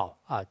恶兆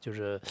啊，就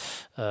是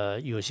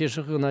有些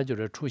时候呢，就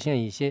是出现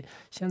一些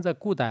现在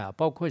古代啊，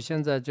包括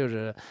现在就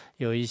是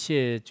有一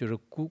些就是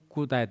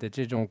古代的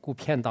这种古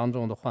片当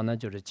中的话呢，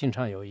就是经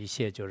常有一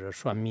些就是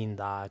算命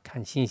的啊、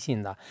看星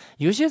星的，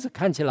有些是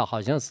看起来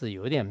好像是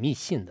有点迷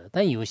信的，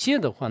但有些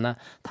的话呢，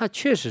它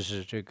确实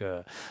是这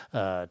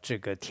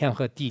个天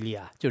和地利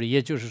啊，就是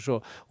也就是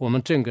说，我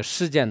们整个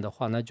世间的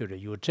话呢，就是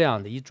有这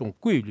样的一种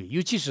规律，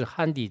尤其是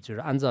汉地，就是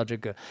按照这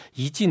个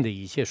易经的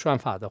一些算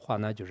法的话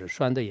呢，就是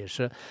算的也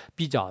是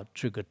比较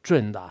这个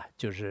准的，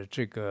就是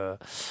这个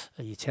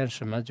以前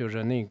什么就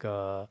是那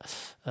个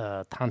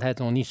唐太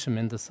宗李世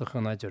民的时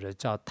候呢，就是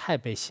叫太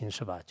白星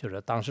是吧？就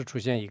是当时出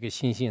现一个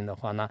星星的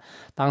话呢，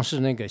当时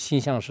那个星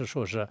象是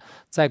说是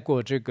再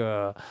过这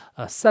个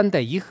3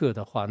代以后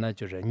的话呢，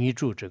就是女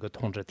主这个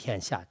统治天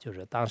下，就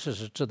是当时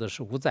是指的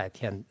是武则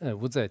天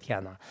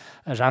呢，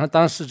然后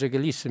当时这个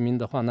李世民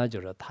的话呢，就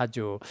是他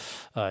就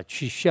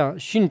去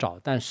寻找，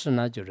但是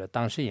呢，就是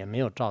当时也没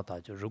有找到，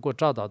就如果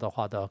找到的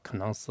话的，可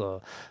能是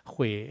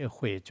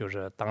会就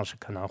是当时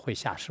可能会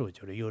下手，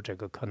就是有这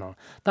个可能。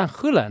但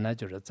后来呢，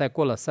就是再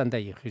过了3代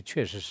以后，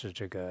确实是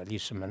这个李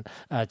世民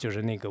就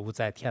是那个武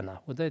则天呢，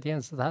武则天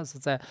他是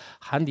在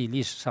汉地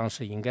历史上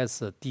是应该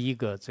是第一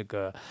个这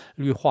个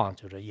女皇，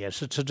就是也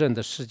是执政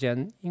的时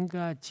间，应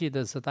该记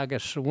得是大概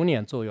15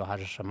年左右还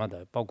是什么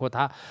的，包括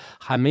他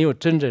还没有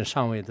真正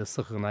上位的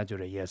时候呢，就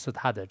是也是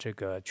他的这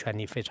个权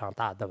力非常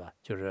大的吧，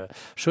就是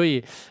所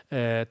以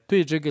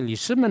对这个李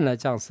世民来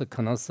讲是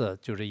可能是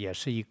就是也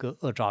是一个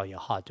恶兆也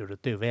好，就是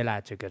对未来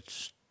这个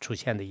出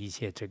现的一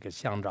些这个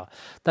象征，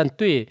但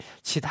对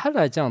其他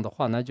来讲的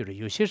话呢，就是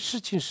有些事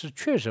情是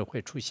确实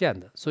会出现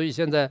的，所以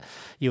现在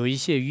有一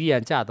些预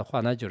言家的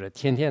话呢，就是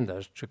天天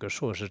的这个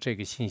说是这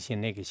个星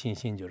星那个星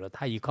星，就是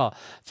他依靠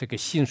这个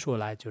星数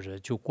来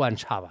就观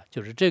察吧，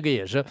就是这个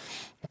也是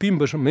并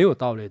不是没有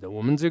道理的。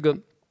我们这个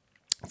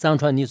藏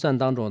传历算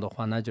当中的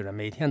话呢，就是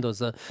每天都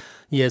是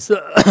也是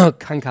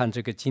看看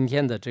这个今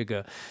天的这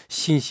个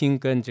星星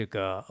跟这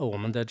个我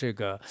们的这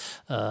个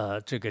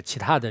其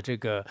他的这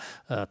个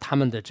他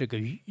们的这个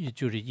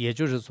就是也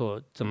就是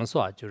说怎么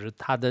说啊，就是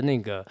他的那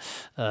个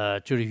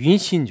就是运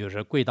行就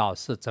是轨道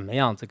是怎么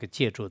样这个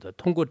借助的，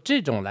通过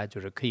这种来就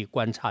是可以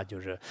观察，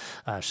就是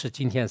是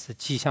今天是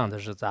吉祥的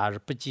日子还是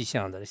不吉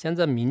祥的。现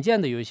在民间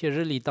的有一些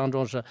日历当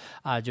中是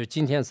就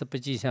今天是不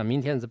吉祥，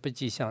明天是不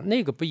吉祥，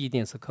那个不一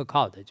定是可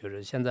靠的，就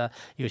是现在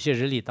有些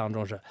日历当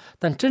中是，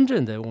但真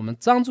正的我们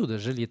藏族的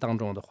日历当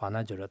中的话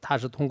呢，就是它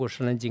是通过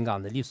十轮金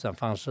刚的历算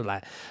方式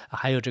来，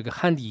还有这个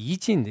汉地易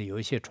经的有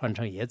一些传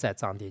承也在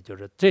藏地，就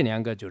是这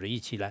2个就是一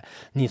起来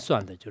逆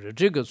算的，就是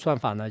这个算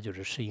法呢，就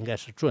是应该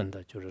是准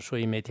的，就是所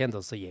以每天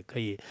都是也可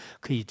以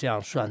这样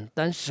算，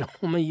但是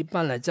我们一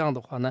般来讲的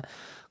话呢，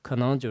可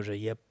能就是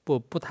也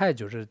不太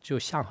就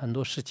像很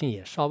多事情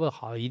也稍微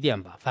好一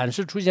点吧。凡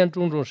是出现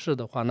种种事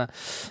的话呢，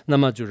那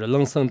么就是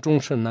人生终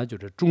身呢，就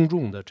是种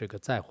种的这个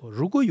灾祸。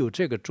如果有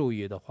这个咒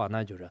语的话，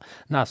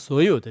那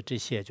所有的这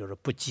些就是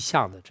不吉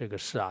祥的这个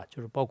事啊，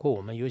就是包括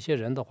我们有些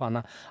人的话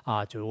呢，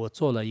就是我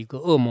做了一个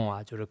噩梦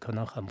啊，就是可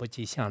能很不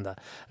吉祥的，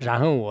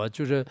然后我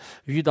就是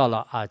遇到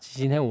了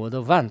今天我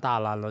的碗打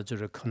烂了，就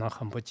是可能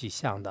很不吉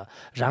祥的，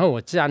然后我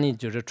家里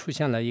就是出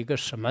现了一个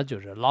什么，就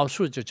是老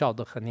鼠就叫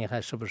得很厉害，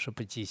是不是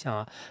不吉吉祥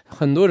啊，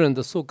很多人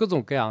都说各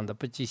种各样的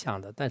不吉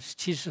祥的，但是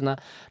其实呢，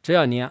只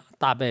要念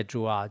大悲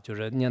咒啊，就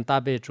是念大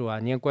悲咒啊，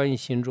念观音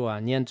心咒啊，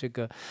念这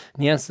个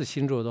念死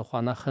心咒的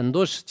话呢，很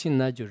多事情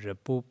呢就是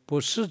不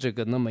是这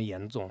个那么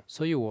严重。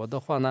所以我的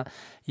话呢，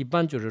一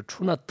般就是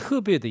除了特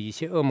别的一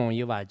些噩梦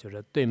以外，就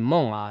是对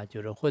梦啊，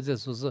就是或者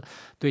说是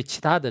对其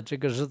他的这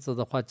个日子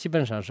的话，基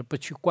本上是不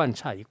去观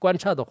察。一观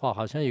察的话，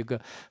好像有个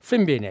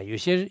分别呢。有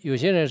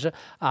些人是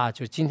啊，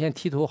就今天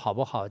剃头好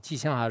不好，吉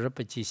祥还是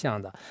不吉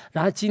祥的。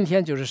然后今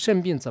天就是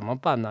生病怎么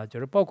办呢？就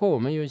是包括我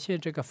们有些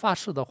这个发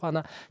誓的话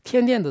呢，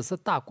天天都是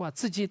大卦，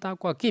自己大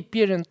卦给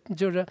别人，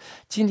就是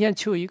今天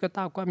求一个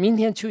大卦，明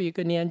天求一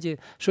个年纪。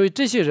所以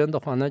这些人的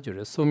话呢，就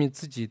是说明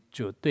自己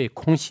就对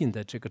空性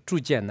的这个逐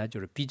渐呢，就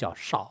是比较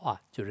少啊，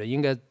就是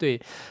应该对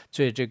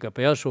这个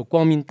不要说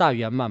光明大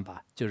圆满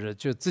吧，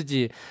就自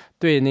己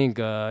对那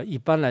个一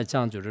般来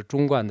讲就是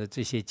中观的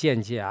这些见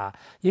解啊，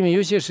因为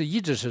有些是一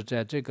直是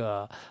在这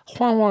个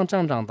慌慌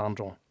张张当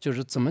中，就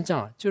是怎么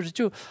讲，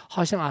就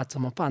好像啊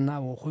怎么办呢？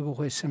我会不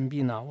会生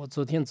病呢？我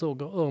昨天做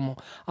个噩梦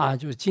啊，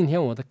就是今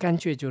天我的感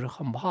觉就是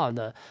很不好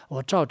的，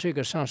我照这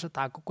个上师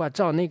大卦，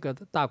照那个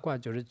大卦，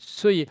就是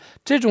所以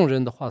这种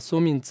人的话，说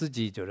明自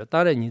己就是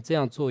当然你这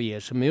样做也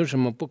是没有什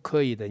么不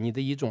可以的，你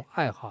的一种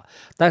爱好，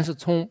但是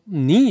从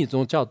另一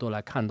种角度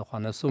来看的话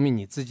呢，说明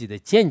你自己的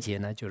见解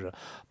呢就是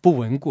不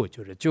稳固，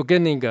就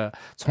跟那个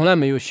从来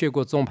没有学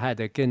过宗派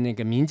的跟那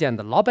个民间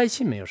的老百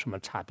姓没有什么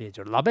差别。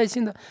就是老百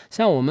姓的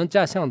像我们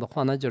家乡的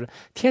话呢，就是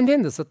天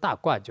天的是大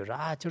卦，就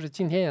是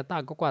今天要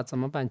大个卦怎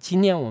么办，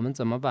今年我们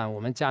怎么办，我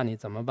们家里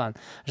怎么办，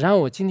然后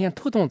我今天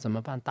头痛怎么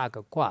办，大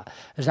个卦，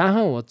然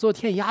后我昨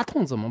天牙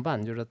痛怎么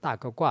办，就是大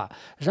个卦，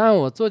然后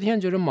我昨天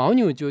就是牦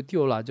牛就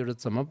丢了，就是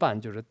怎么办，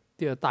就是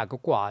大个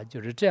卦，就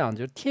是这样，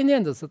就是天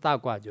天都是大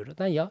卦，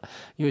但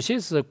有些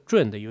是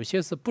准的，有些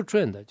是不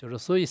准的，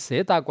所以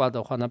谁大卦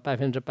的话呢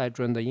，100%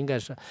准的应该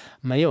是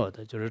没有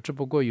的，只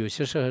不过有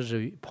些时候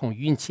是碰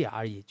运气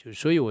而已，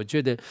所以我觉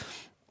得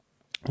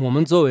我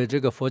们作为这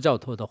个佛教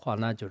徒的话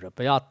呢，就是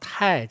不要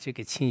太这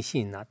个轻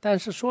信了。但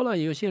是说了，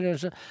有些人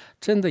是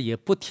真的也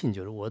不听，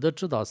我都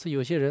知道是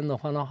有些人的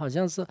话呢，好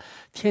像是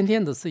天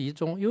天的是一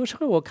种，有时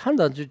候我看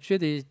到就觉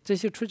得这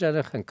些出家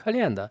人很可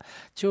怜的，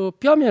就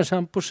表面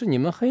上不是你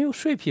们很有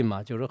水平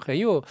嘛，很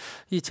有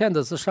以前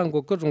的是上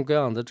过各种各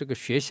样的这个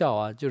学校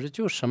啊，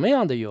就什么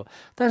样的有，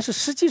但是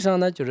实际上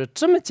呢，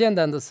这么简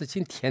单的事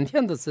情，天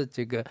天的是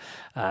这个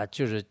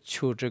就是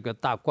求这个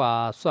大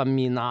卦算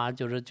命啊，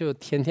就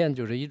天天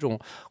一种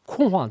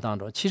恐慌当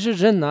中，其实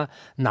人呢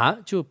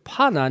就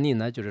怕哪里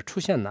呢，出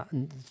现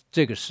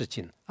这个事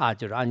情啊，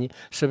你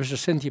是不是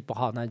身体不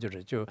好呢？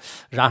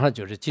然后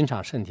经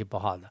常身体不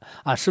好的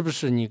啊，是不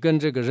是你跟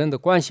这个人的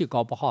关系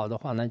搞不好的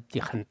话呢？你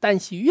很担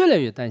心，越来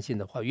越担心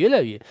的话，越来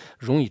越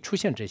容易出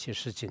现这些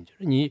事情。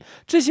你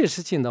这些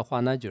事情的话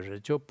呢，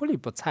就不理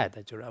不睬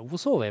的，无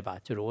所谓吧。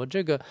我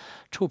这个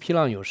臭皮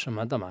囊有什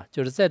么的嘛？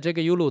在这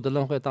个有漏的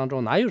轮回当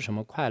中，哪有什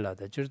么快乐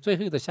的？最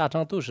后的下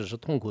场都是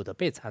痛苦的、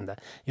悲惨的，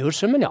有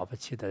什么了不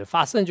起的？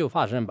发生就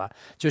发生吧。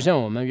就像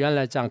我们原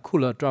来讲苦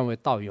乐转为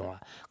道用啊，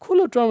苦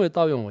乐转为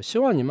道用，我希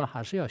望你们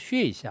还是要学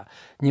一下。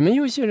你们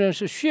有些人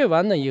是学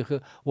完了以后，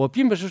我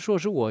并不是说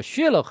是我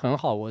学了很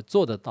好，我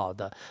做得到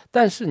的，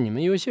但是你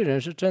们有些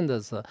人是真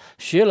的是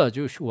学了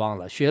就忘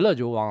了，学了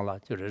就忘了，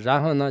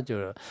然后呢，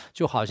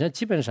就好像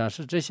基本上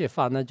是这些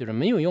法呢，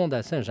没有用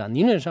在身上，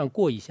理论上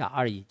过一下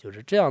而已，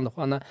这样的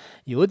话呢，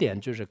有点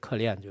可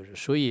怜，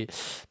所以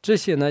这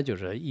些呢，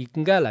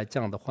应该来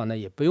讲的话呢，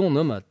也不用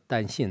那么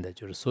担心的，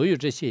所有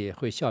这些也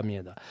会消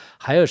灭的。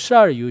还有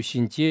12有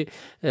心劫，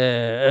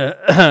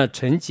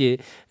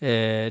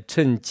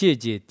惩戒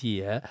戒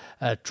地，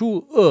诸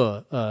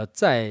恶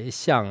在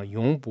相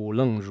永不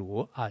能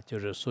入啊，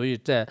所以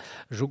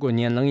如果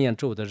念楞严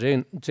咒的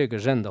人，这个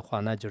人的话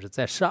呢，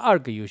在12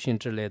个有心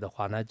之类的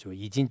话呢，就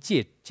已经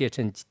戒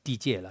成地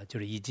戒了，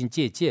已经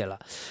戒戒了，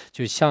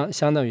就相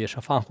当于是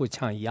防护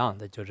墙一样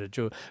的，就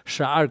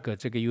12个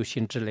这个有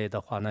心之类的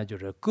话呢，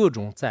各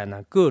种灾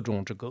难、各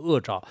种这个恶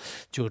兆，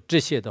就这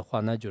些的话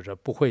呢，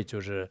不会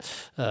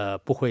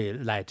不会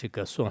来这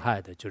个损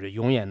害的，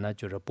永远呢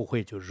不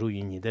会入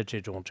于你的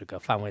这个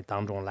范围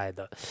当中来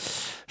的。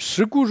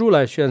十故如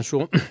来宣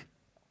说。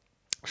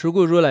是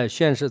故如来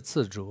宣示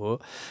此主，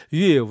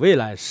于未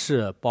来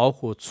世保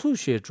护初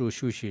学诸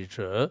修习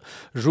者，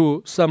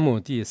如三摩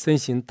地身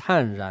心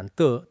坦然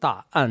得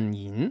大安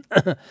宁。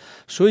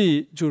所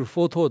以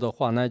佛陀的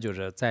话呢，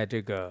在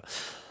这个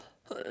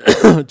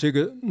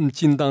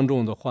经当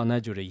中的话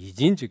呢，已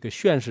经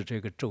宣示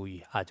这个咒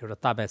语啊，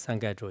大悲三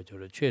盖咒，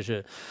确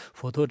实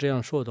佛陀这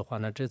样说的话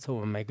呢，这次我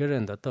们每个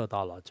人都得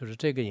到了，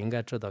这个应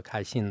该值得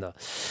开心的。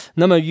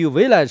那么与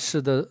未来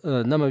世的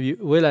那么与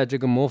未来这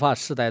个魔法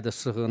时代的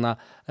时候呢，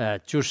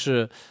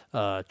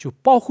就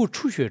保护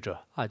初学者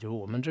啊，就是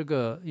我们这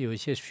个有一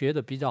些学的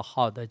比较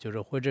好的，就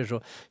是或者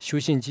说修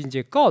行境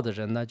界高的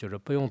人呢，就是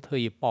不用特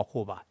意保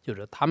护吧，就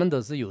是他们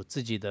都是有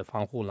自己的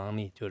防护能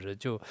力，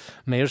就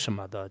没有什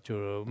么的，就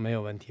是没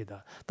有问题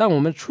的。但我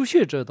们初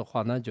学者的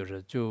话呢，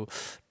就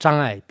障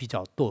碍比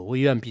较多，违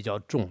愿比较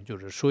重，就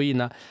是所以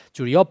呢，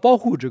就是要保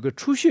护这个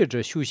初学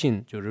者修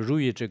行，就是入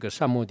于这个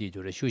善目的，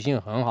就是修行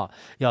很好，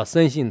要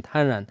身心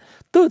坦然，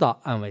得到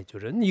安慰，就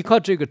是依靠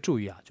这个注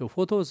意啊，就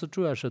佛陀是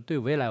主要是对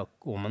未来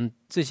我们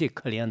这些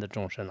可怜的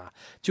众生啊，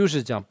就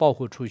是讲保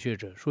护初学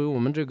者。所以我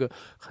们这个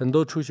很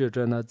多初学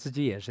者呢，自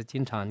己也是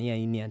经常念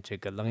一念这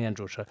个楞严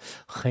咒是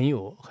很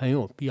有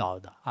必要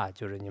的啊。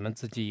就是你们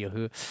自己以后，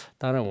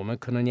当然我们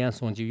可能念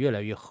诵就越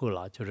来越厚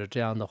了，就是这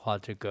样的话，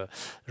这个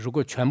如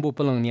果全部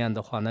不能念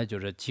的话，那就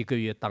是几个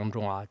月当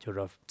中啊，就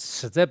是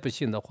实在不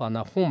行的话，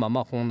那哄妈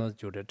妈哄呢，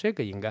就是这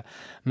个应该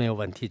没有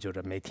问题，就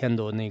是每天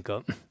都那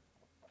个。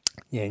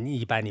念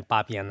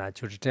108遍呢，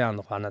就是这样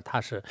的话呢，它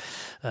是，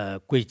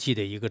轨迹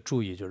的一个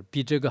注意，就是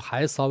比这个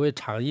还稍微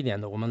长一点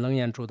的，我们楞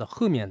严咒的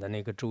后面的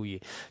那个注意，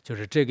就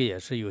是这个也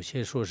是有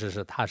些说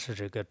是它是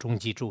这个中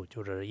极咒，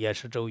就是也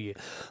是咒语，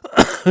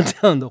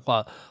这样的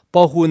话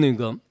保护那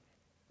个。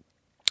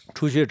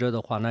初学者的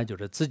话呢，就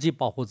是自己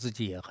保护自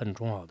己也很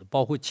重要的，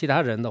保护其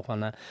他人的话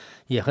呢，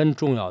也很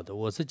重要的。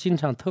我是经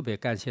常特别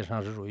感谢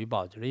上师如意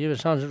宝，就是因为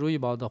上师如意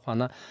宝的话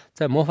呢，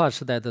在末法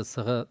时代的时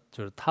候，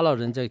就是他老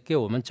人家给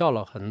我们教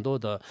了很多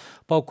的，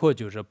包括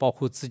就是保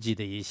护自己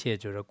的一些，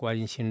就是观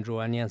音心咒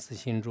啊、念慈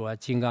心咒啊、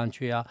金刚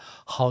诀啊，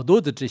好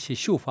多的这些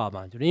修法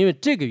嘛。就是因为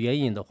这个原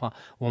因的话，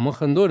我们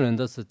很多人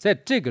都是在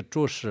这个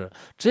做事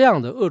这样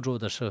的恶作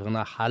的时候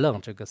呢，还能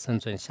这个生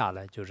存下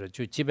来，就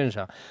基本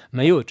上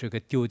没有这个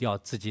丢掉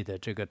自己的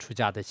这个出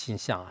家的形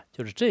象啊，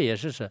就是这也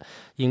是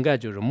应该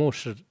就是末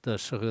世的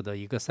时候的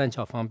一个三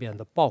巧方便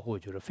的保护，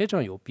就是非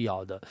常有必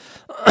要的。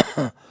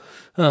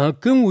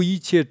更无一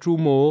切诸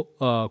魔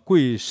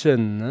贵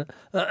甚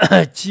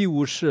即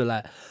无事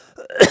来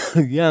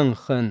怨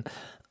恨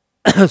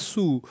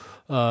宿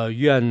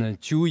愿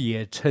久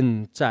也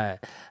称债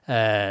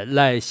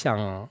来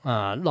向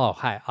恼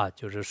害啊，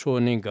就是说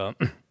那个。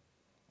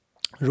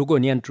如果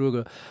念这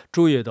个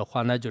诸业的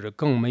话，那就是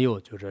更没有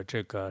就是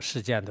这个世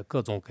间的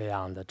各种各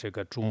样的这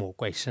个诸魔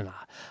怪事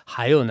了。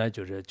还有呢，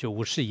就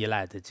无始以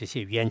来的这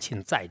些冤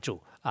亲债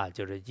主啊，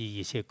就是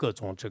一些各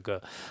种这个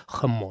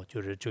恨魔，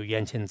就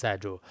冤亲债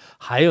主。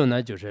还有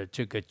呢，就是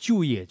这个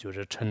旧业，就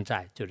是嗔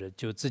债，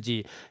就自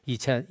己以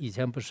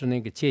前不是那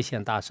个戒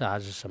贤大师还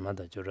是什么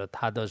的，就是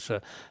他都是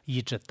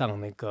一直等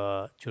那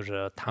个就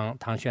是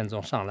唐玄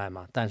宗上来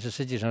嘛，但是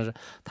实际上是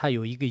他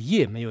有一个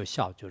业没有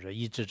效，就是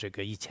一直这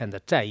个以前的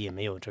债业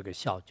没有这个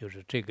效，就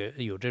是这个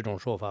有这种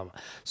说法嘛。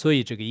所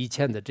以这个以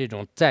前的这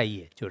种债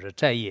业，就是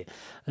债业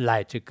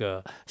来这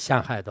个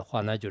陷害的话，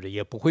那就是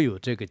也不会有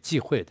这个机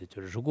会的。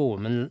就是如果我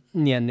们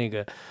念那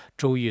个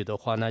咒语的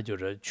话，那就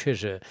是确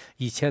实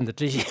以前的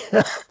这些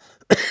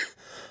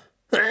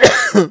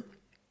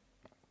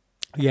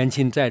冤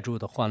亲债主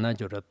的话，那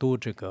就是都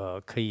这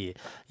个可以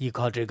依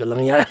靠这个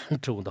楞严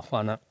咒的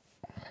话呢。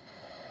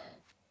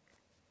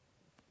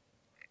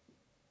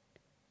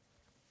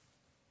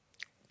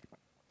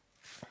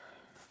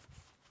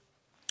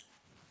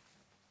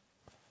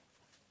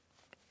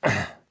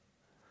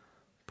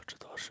不知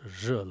道是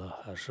热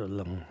了还是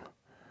冷了。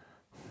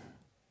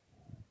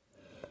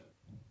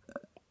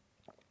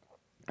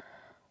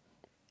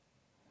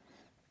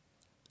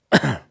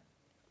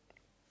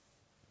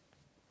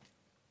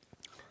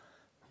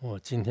我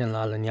今天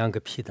拿了2个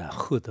皮蛋，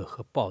厚的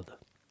和薄的，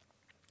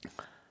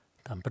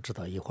但不知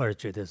道一会儿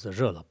觉得是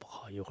热了不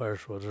好，一会儿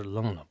说是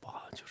冷了不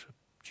好，就是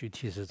具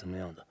体是怎么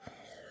样的，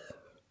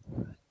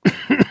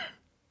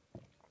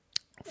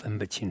分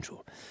不清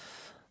楚。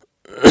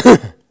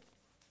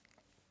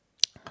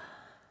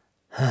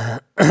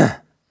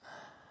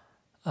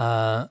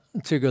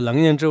这个楞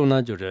严咒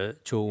呢，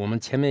就我们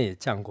前面也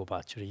讲过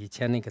吧，就是以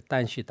前那个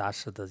丹虚大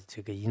师的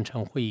这个银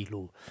城会议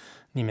录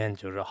里面，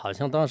就是好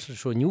像当时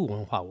说牛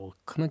文化，我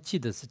可能记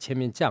得是前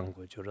面讲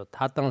过，就是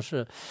他当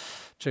时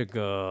这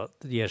个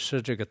也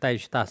是这个丹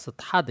虚大师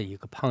他的一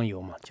个朋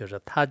友嘛，就是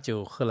他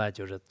就后来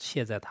就是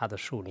写在他的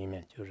书里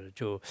面，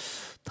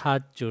他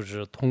就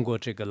是通过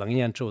这个楞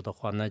严咒的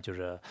话呢，就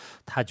是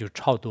他就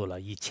超度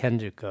了以前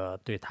这个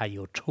对他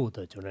有仇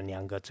的，就是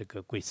2个这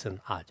个鬼神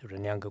啊，就是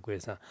2个鬼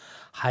神，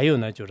还有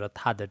呢就是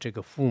他的这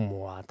个父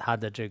母啊，他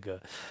的这个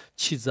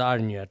妻子儿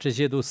女啊，这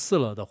些都死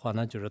了的话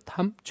呢，就是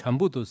他们全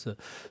部都是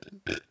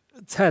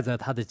踩在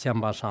他的肩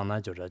膀上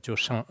呢，就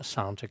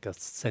上这个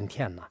升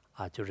天了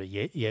啊，就是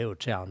也有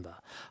这样的。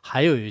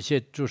还有一些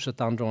注释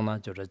当中呢，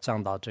就是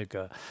讲到这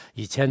个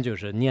以前就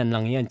是念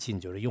楞严经，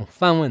就是用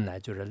梵文来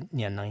就是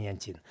念楞严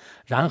经，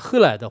然后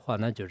来的话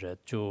呢，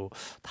就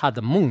他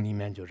的梦里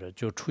面就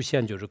出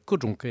现就是各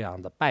种各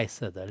样的白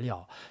色的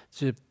鸟，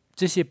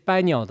这些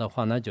白鸟的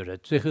话呢，就是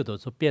最后都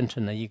是变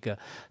成了一个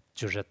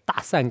就是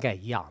大伞盖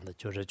一样的，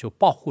就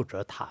保护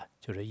着他，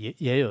就是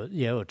也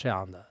有这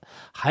样的。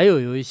还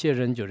有一些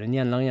人就是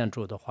念楞严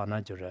咒的话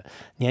呢，就是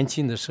年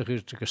轻的时候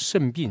这个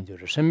生病，就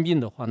是生病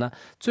的话呢，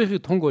最后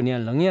通过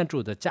念楞严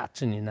咒的加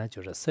持力呢，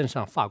就是身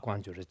上发光，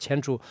就是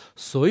牵出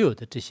所有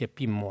的这些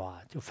病魔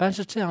啊，就凡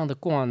是这样的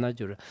功啊呢，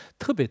就是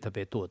特别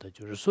多的。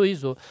就是所以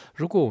说，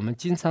如果我们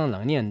经常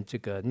能念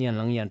念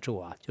楞严咒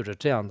啊，就是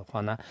这样的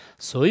话呢，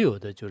所有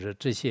的就是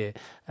这些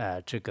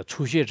这个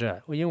初学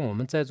者，因为我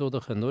们在座的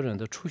很多人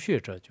的初学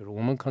者，就是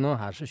我们可能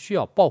还是需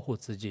要保护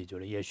自己，就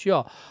是也需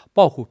要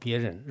保护别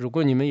人。如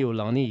果你们有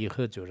能力以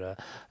后，就是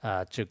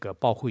这个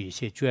保护一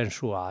些眷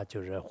属啊，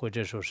就是或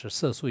者说是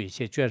摄受一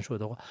些眷属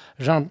的话，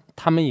让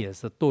他们也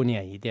是多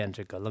念一点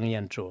这个楞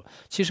严咒。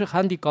其实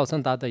汉地高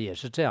僧大德也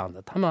是这样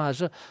的，他们还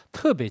是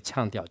特别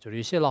强调，就是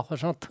有些老和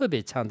尚特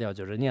别强调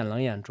就是念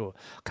楞严咒。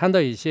看到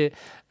一些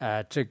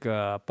这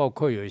个包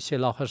括有一些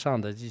老和尚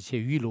的这些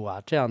语录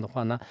啊，这样的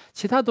话呢，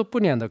其他都不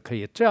念的可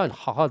以，这样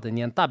好好的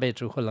念大悲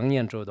咒和楞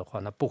严咒的话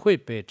呢，不会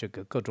被这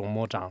个各种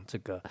魔障这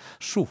个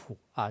束缚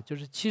啊。就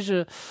是其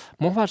实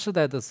魔法时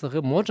代的时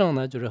候，魔障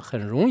呢就是很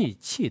容易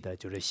起的，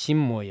就是心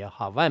魔也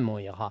好，外魔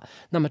也好。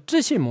那么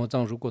这些魔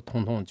障如果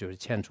统统就是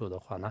迁除的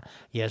话呢，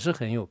也是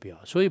很有必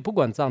要。所以不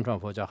管藏传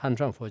佛教、汉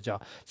传佛教，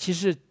其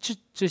实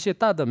这些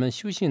大德们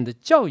修行的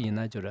教义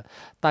呢，就是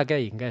大概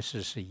应该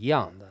是一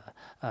样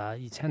的。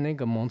以前那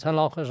个蒙禅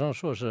老和尚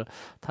说是，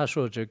他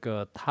说这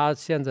个他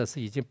现在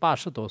是已经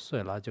80多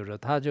岁了，就是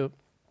他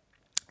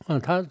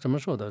怎么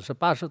说的？是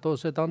80多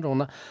岁当中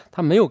呢，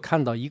他没有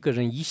看到一个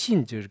人一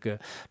心就是个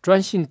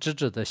专心致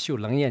志的修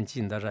楞严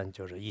经的人，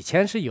就是以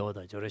前是有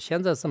的，就是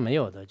现在是没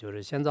有的，就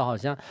是现在好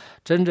像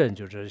真正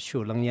就是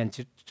修楞严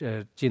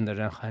经的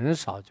人很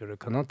少，就是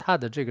可能他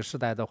的这个时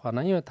代的话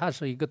呢，因为他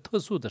是一个特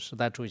殊的时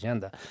代出现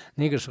的，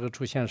那个时候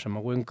出现什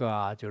么文革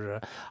啊，就是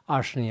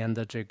20年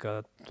的这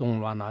个动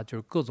乱啊，就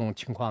是各种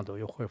情况都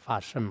有会发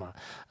生嘛，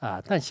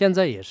但现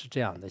在也是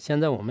这样的，现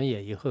在我们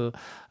也以后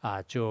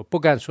就不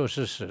敢说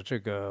是这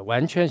个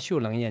完全修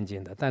楞严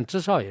经的，但至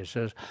少也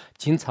是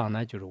经常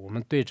呢，就是我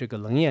们对这个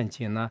楞严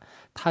经呢，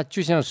它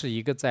就像是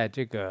一个在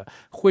这个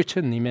灰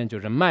尘里面就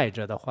是埋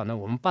着的话呢，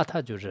我们把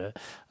它就是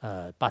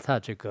把它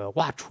这个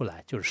挖出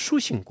来，就是苏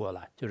醒过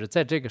来，就是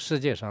在这个世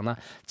界上呢，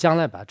将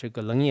来把这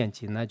个楞严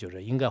经呢，就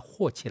是应该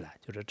活起来，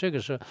就是这个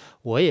是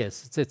我也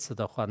是这次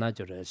的话呢，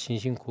就是辛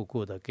辛苦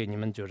苦的给你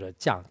们就是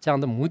讲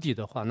的目的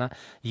的话呢，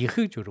以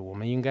后就是我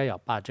们应该要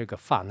把这个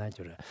法呢，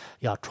就是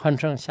要传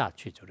承下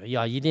去，就是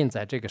要一定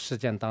在这个实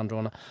践当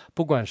中呢，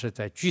不管是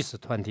在居士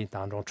团体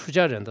当中、出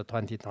家人的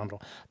团体当中，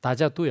大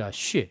家都要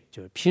学。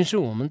就是平时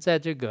我们在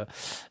这个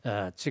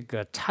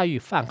茶余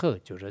饭后，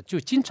就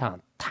经常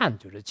谈，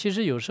就是其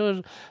实有时候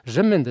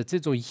人们的这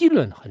种议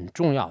论很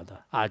重要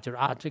的就是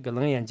这个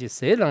楞严经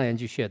谁楞严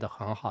经学得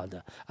很好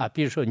的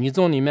比如说女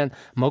宗里面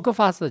某个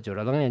法师就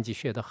是楞严经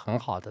学得很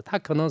好的，他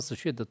可能是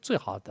学得最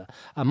好的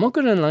某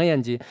个人楞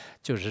严经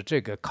就是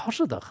这个考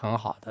试的很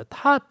好的，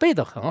他背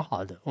得很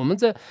好的。我们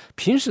在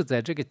平时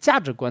在这个价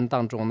值观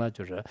当中呢，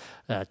就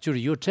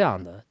是有这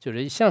样的，就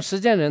是像实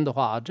践人的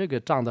话这个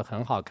长得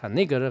很好看，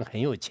那个人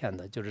很有钱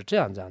的，就是这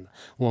样的。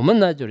我们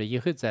呢就是以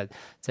后在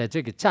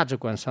这个价值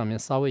观上面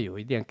稍微有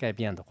一点改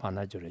变的话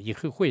呢，就是以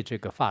后会这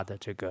个法的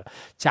这个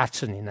加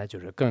持力呢，就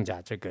是更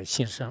加这个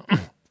兴盛。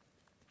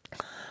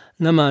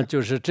那么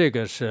就是这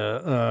个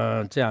是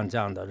这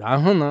样的，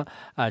然后呢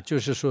就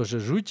是说是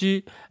如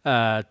今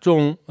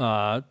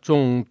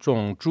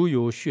种诸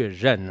有学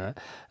人呢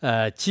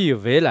即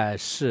未来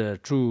是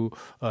诸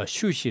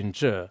修行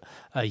者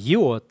以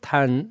我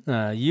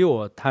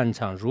谈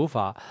场如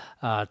法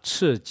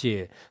持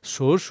戒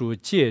所属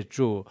戒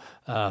住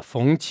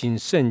奉请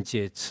圣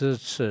戒持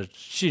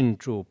信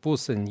住不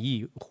胜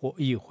意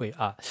会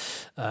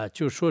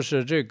就说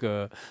是这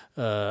个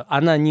阿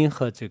难尼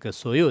和这个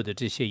所有的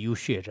这些有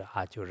学者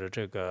就是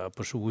这个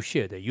不是无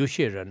学的有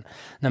学人。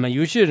那么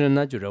有些人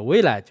呢，就是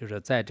未来就是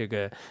在这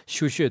个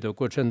修学的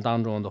过程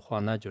当中的话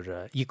呢，就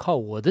是依靠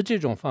我的这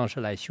种方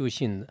式来修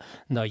行，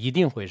那一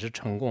定会是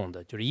成功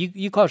的。就是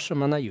依靠什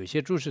么呢？有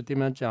些注释里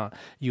面讲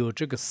有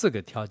这个4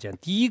个条件。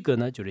第一个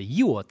呢，就是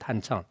以我谈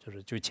场，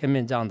就前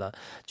面讲的，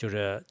就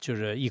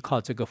是依靠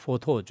这个佛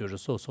陀就是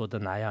所说的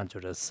那样，就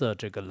是设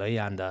这个楞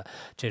严的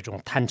这种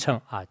谈场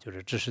就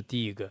是这是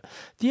第一个。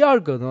第二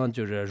个呢，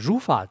就是如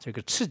法这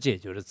个持戒，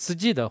就是自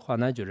己的话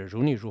呢，就是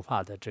如理如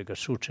法的这个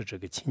受持这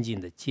个清净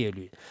的戒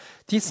律。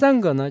第三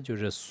个呢，就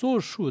是所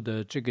属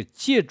的这个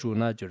戒主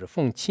呢，就是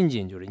奉清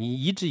净，就是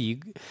你依止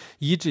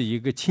一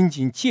个清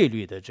净戒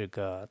律的这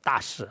个大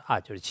事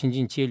就是清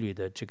净戒律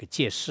的这个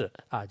戒事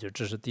就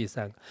这是第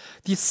三个。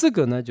第四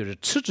个呢，就是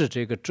持着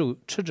这个咒，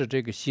持着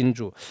这个心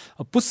咒，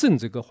不生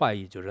这个怀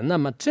疑，就是那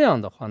么这样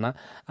的话呢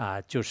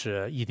就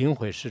是一定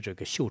会是这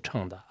个修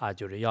成的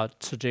就是要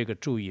持这个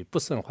咒语不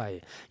生怀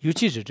疑。尤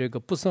其是这个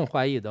不生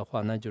怀疑的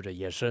话呢，就是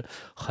也是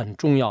很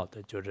重要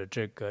的，就是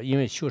这个因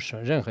为修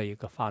持任何一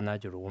个法呢，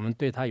就是我们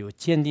对它有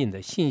坚定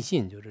的信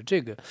心，就是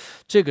这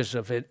个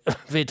是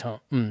非常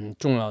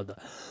重要的。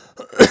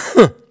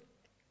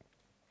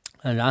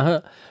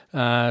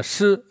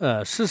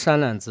是善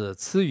男子，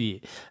此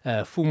语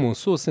父母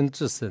所生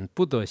之身，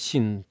不得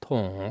心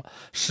痛，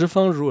十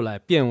方如来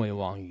变为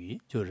妄语。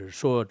就是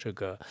说这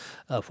个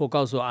佛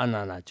告诉阿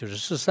难呢，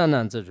是善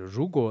男子，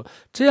如果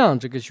这样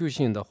这个修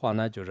行的话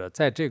呢，就是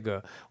在这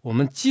个我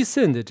们寄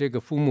生的这个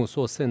父母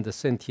所生的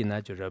身体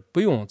呢，就是不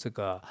用这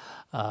个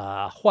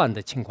换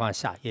的情况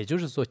下，也就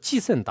是说寄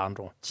生当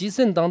中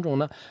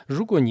呢，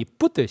如果你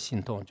不得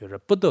心痛，就是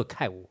不得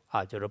开悟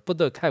啊，就是不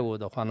得开悟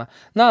的话呢，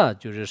那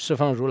就是十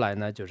方如来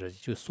呢，就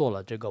说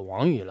了这个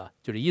妄语了，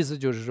意思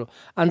就是说，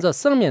按照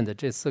上面的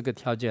这4个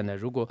条件呢，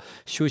如果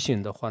修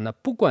行的话呢，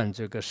不管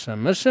这个什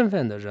么身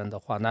份的人的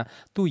话呢，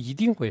都一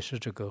定会是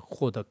这个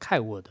获得开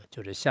悟的，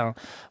就是像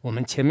我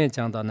们前面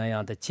讲到那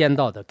样的见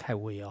道的开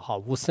悟也好，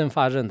无生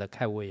法忍的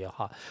开悟也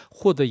好，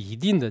获得一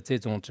定的这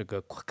种这个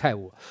开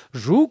悟。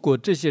如果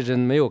这些人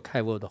没有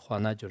开悟的话，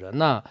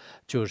那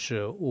就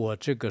是我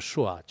这个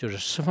说啊，就是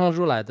十方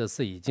如来的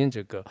是已经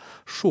这个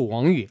说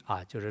妄语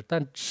啊，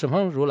但十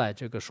方如来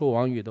这个说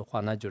妄语的话，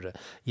那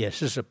也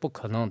是不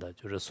可能的，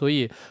所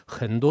以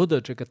很多的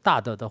这个大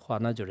德的话，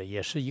那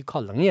也是依靠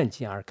楞严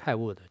经而开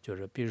悟的，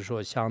比如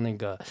说像那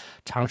个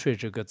长睡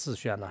这个自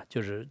选呢，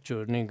就是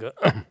那个。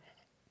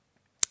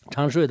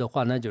长睡的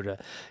话呢，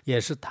也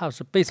是他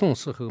是北宋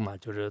时候嘛，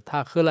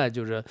他后来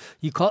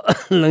依靠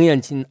楞严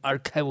经而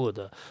开悟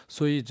的，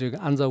所以这个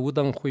按照无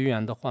等会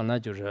员的话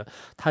呢，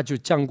他就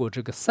讲过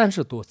这个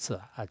30多次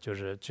啊，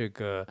这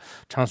个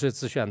长睡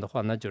自选的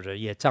话呢，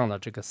也讲了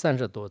这个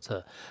30多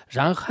次。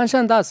然后寒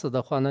山大师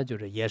的话呢，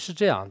也是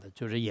这样的，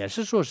也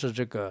是说是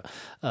这个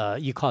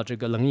依靠这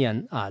个楞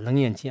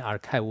严经而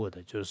开悟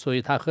的，所以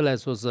他后来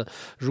说是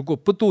如果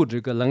不读这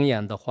个楞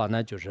严的话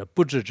呢，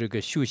不知这个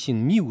修行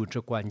迷悟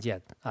之关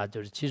键。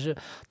其实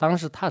当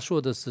时他说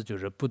的是，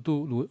不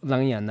读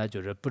楞严呢，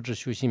不知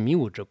修行迷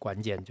悟之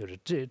关键，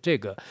这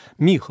个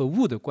迷和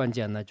悟的关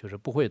键呢，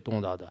不会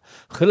动到的。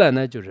后来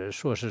呢，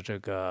说是这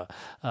个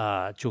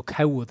就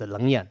开悟的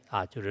楞严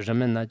啊，人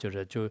们呢，就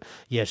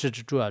也是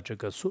主要这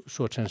个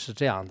说成是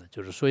这样的，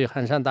所以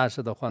寒山大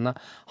师的话呢，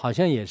好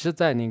像也是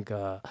在那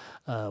个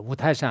五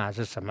台山还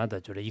是什么的，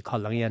依靠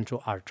楞严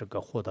咒而这个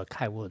获得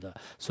开悟的。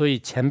所以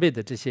前辈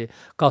的这些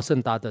高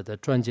僧大德的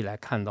传记来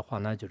看的话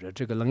呢，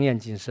这个楞严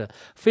经是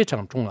非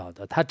常重要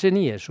的。他这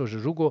里也说是，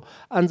如果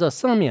按照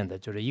上面的，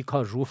依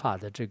靠如法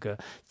的这个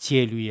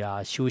戒律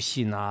啊、修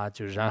行啊，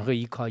然后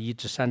依靠一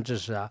至三知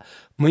识啊，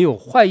没有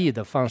坏意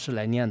的方式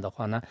来念的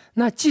话呢，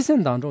那寄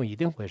生当中一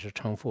定会是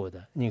成佛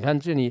的。你看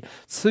这里，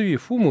此与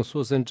父母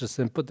所生之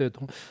身不得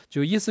同，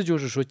意思就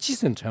是说寄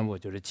生成佛，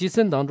寄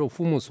生当中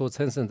父母所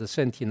产生的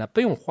身体呢，不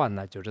用换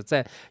呢，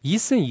在一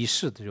生一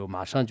世的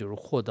马上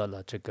获得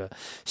了这个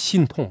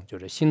心痛，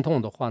心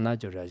痛的话呢，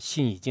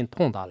心已经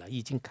痛到了，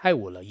已经开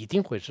悟了，一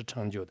定会是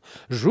成就的。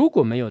如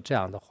果没有这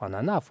样的话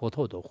呢，那佛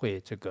陀都会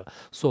这个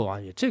说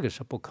妄语，这个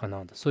是不可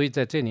能的。所以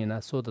在这里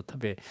呢，说的特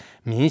别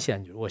明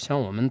显，我想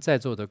我们在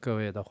座的各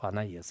位的话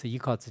呢，也是依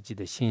靠自己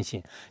的心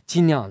性，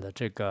尽量的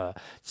这个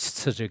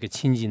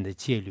清净的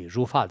戒律、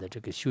如法的这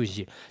个修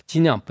习，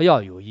尽量不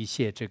要有一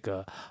些这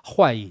个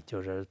坏意，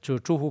就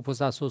诸佛菩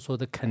萨所说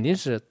的肯定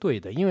是对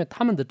的，因为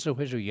他们的智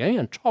慧是远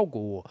远超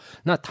过我，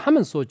那他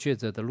们所抉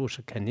择的路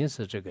是肯定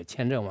是这个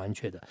千真万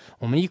确的。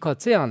我们依靠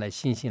这样来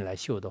心性来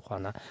修的话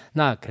呢，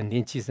那肯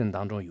定寄生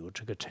当中有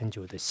这个成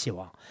就的希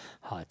望。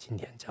好，今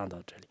天讲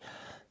到这里，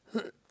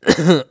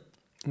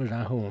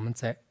然后我们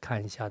再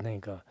看一下那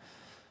个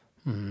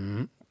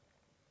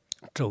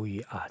咒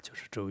语啊，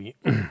咒语。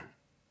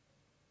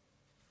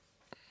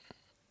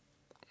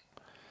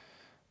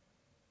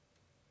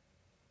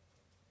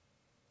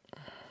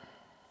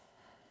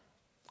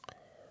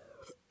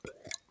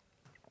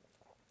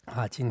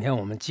啊，今天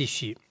我们继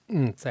续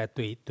再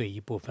对一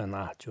部分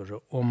啊，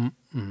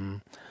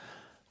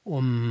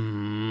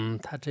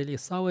它这里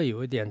稍微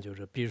有一点，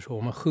比如说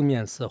我们后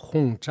面是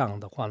红章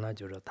的话呢，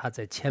它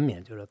在前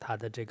面，它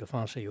的这个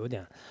方式有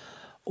点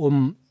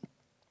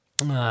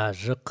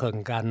日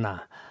很干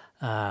呐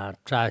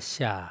扎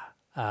下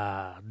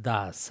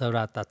达斯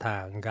拉达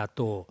坦嘎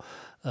多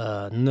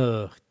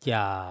呢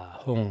加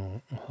红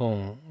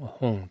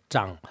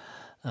章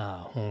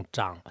红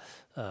章。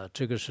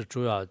这个是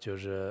主要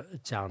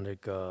讲这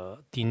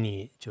个顶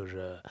礼，这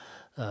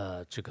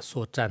个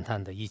所赞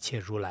叹的一切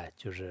如来，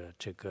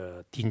这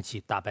个顶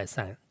级大白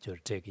山，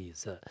这个意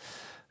思。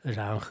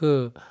然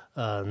后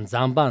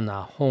藏巴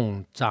那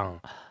红章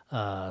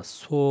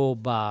索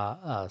巴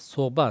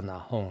那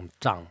红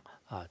章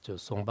啊，就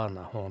松巴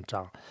那红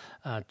章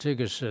啊，这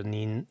个是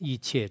您一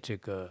切这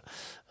个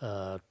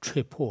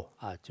吹破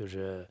啊，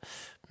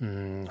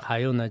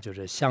还有呢，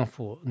相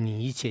符，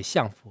你一切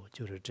相符，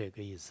这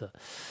个意思。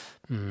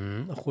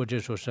或者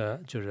说是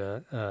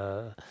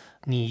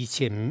你一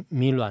切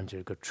迷乱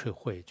这个摧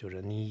毁，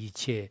你一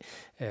切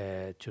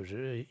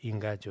应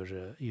该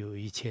有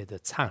一切的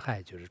残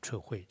害，摧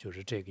毁，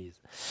这个意思。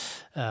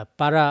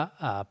巴拉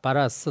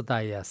斯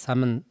达呀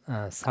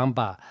桑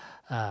巴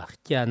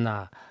加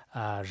纳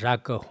拉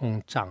格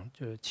红章，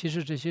其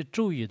实这些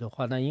咒语的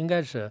话呢，应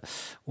该是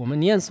我们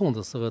念诵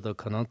的时候的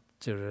可能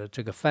就是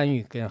这个梵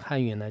语跟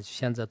汉语呢，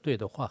现在对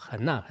的话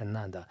很难很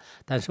难的，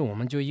但是我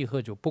们就以后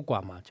就不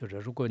管嘛，就是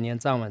如果念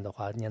藏文的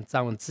话，念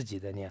藏文自己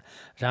的念，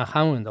然后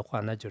韩文的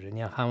话呢，就是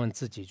念韩文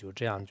自己，就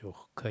这样就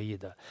可以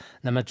的。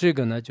那么这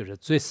个呢，就是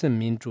最胜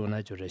民主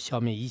呢，就是消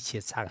灭一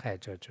切残害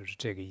者，就是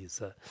这个意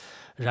思。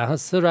然后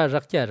斯拉热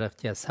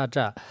杰萨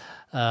扎，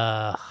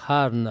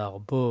哈呢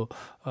不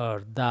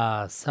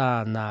达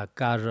萨那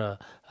嘎热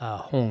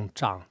轰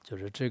炸，就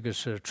是这个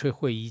是摧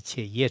毁一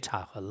切夜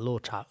叉和漏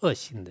叉恶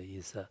行的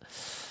意思。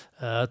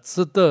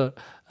自得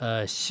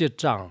西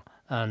藏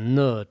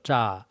哪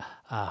吒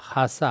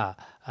哈萨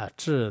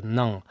智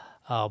能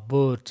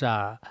不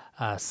扎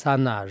萨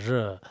那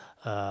热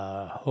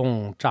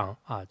轰炸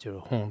就是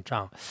轰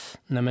炸。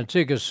那么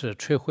这个是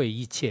摧毁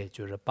一切，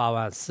就是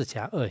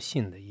84000恶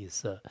行的意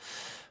思。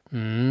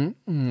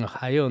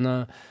还有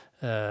呢，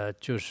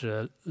就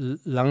是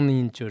能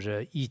令就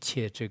是一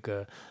切这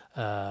个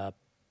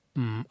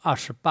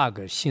28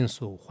个心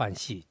所欢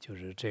喜，就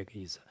是这个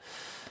意思。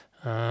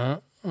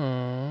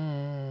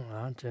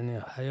这里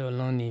还有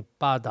让你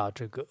8大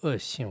这个恶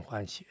性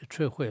欢喜，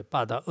摧毁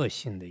8大恶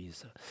性的意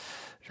思。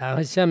然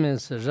后下面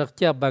是热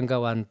加班嘎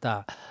完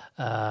达，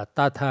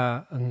达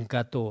坦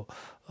嘎多，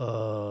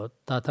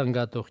达坦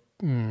嘎多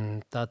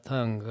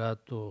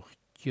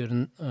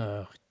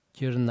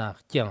吉尔纳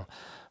江，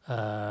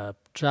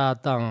扎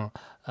当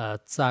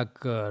扎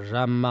个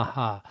然玛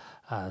哈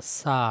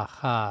萨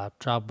哈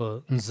扎布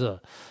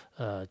子，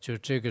就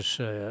这个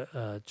是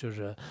就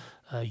是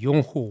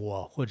拥护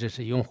我，或者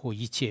是拥护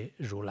一切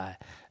如来，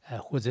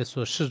或者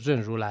说世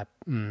尊如来，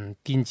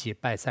顶级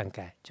拜三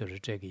盖，就是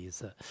这个意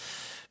思。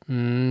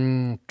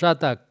扎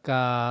达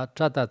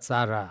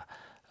扎拉，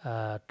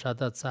扎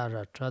达扎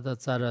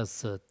拉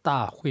是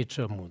大会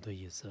者母的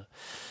意思。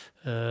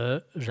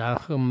然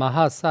后马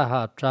哈萨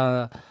哈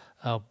扎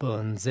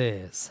本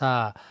在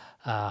萨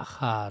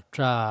哈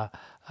扎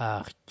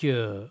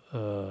就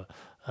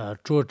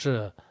作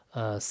者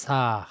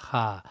萨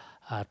哈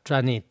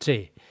扎内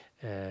这。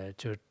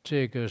就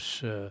这个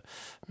是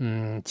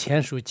千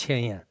数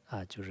千言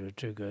就是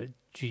这个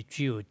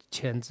具有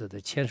千字的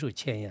千数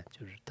千言，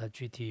就是它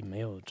具体没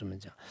有这么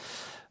讲。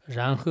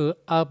然后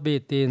阿贝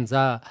丁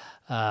扎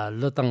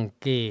勒当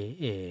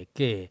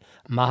给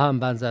马汉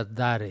班扎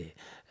达里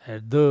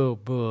都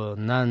不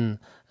难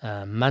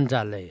曼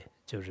扎雷，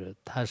就是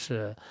它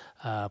是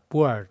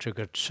波尔这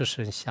个赤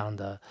身像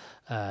的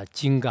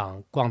金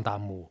刚光大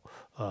母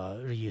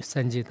与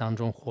三界当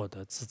中获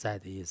得自在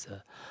的意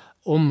思。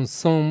我们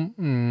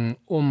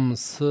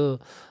是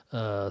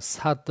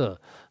萨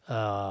德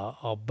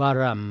巴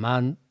拉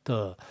曼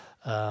的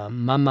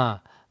妈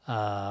妈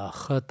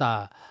赫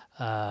达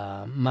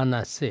玛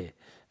纳塞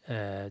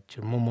就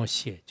是默默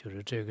谢，就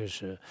是这个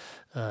是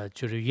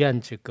就是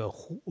愿这个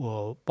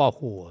保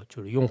护我，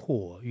就是拥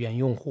护我，愿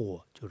拥护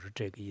我，就是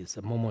这个意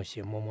思。默默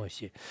谢，默默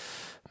谢。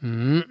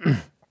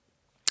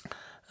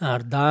然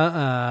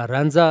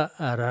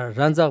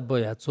扎不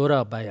呀，做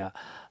了吧呀，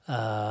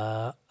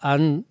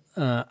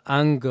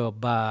安个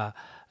巴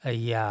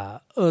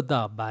呀，恶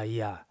道巴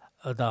呀，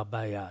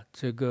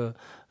这个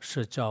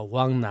是叫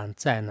亡难、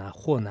灾难、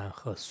祸难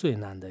和岁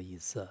难的意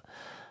思。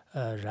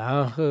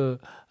然后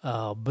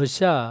不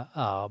下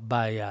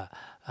巴呀，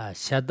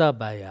下达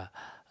巴呀，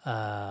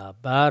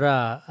巴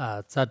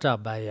拉扎扎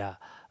巴呀，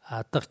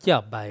德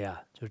加巴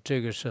呀，就这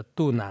个是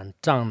肚难、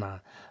胀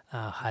难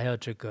还有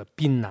这个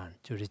病难，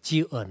就是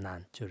饥饿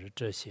难，就是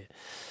这些。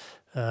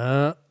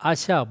阿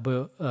夏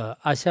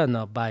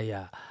呢巴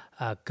呀。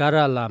嘎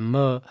拉拉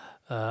么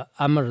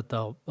阿姆尔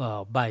的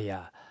巴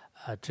呀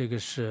这个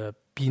是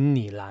宾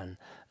尼兰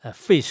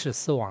费氏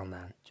死亡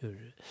难，就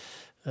是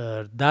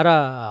达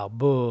拉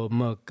不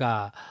么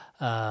嘎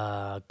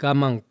嘎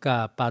曼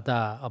嘎巴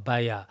达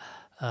巴呀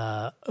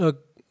厄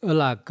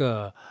拉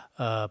个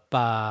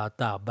巴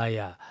达巴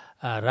呀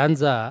然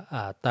扎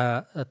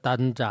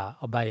丹扎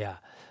巴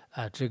呀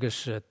这个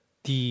是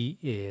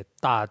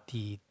大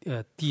地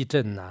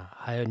震呐，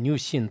还有牛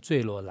信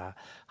坠落啦，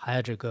还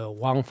有这个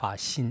王法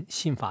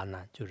信法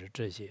难，就是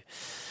这些。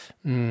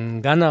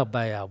嘎那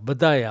巴呀，不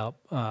达呀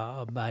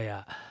巴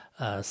呀，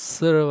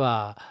斯尔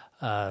瓦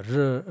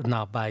日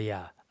那巴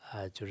呀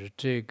就是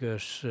这个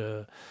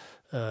是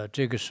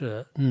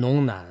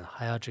农难，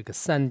还有这个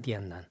三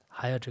点难，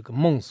还有这个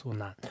梦苏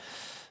难。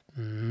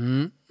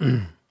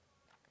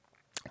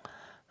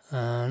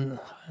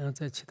好像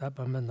在其他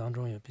版本当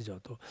中也比较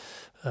多。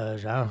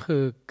然后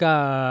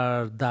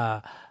嘎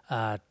达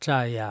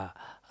扎呀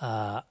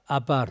阿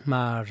巴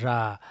玛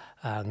拉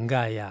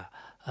嘎呀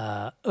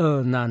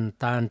难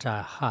丹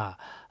扎哈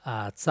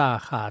扎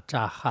哈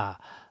扎哈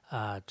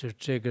就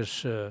这个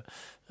是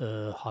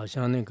好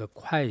像那个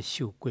快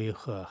修龟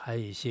和还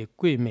有一些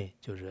贵妹，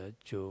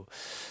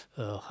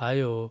还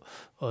有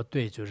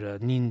对，就是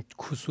宁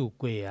库苏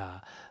贵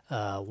啊。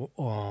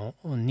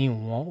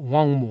宁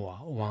王母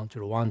就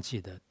是忘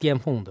记的巅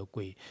峰的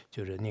龟，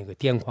就是那个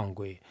癫狂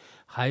龟，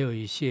还有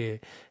一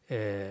些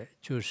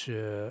就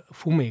是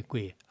福美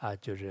龟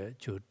就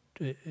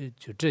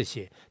就这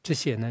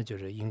些呢，就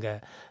是应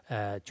该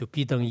就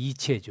必等一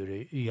切，就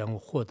是愿我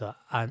获得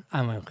安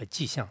稳和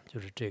吉祥，就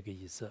是这个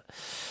意思。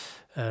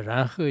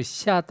然后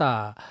下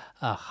达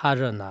哈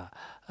热那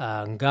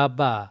嘎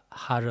巴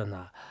哈热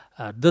那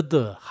德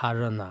德哈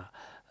热那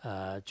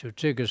就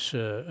这个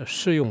是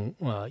适用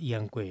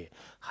言归，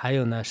还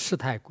有呢时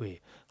态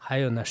归，还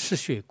有呢时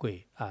学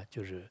归啊，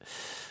就是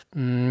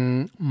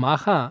马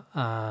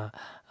哈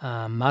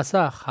马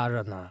萨哈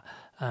热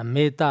那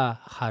梅达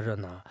哈热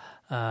那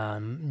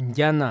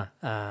亚那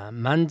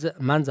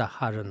曼扎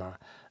哈热那。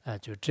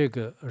就这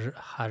个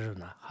哈日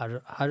呢，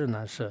哈日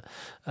呢是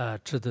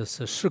指的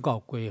是世告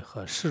归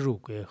和世入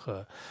归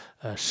和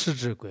世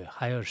之归，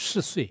还有世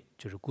岁，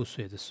就是骨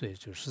髓的髓，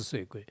就是世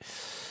岁归。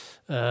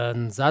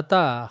咋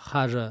大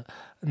哈日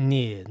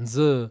你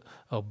子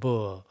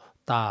不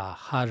大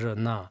哈日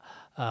呢？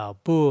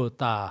不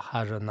大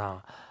哈日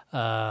呢？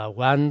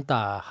完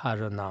大哈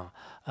日呢？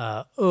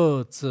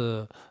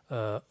字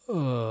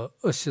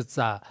是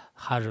在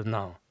哈日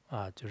呢？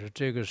就是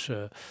这个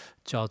是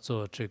叫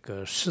做这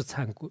个试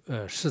参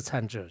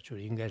者，就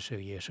是应该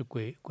是也是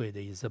归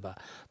的意思吧。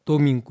多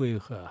名归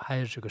和还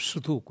有这个师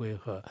徒归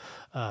和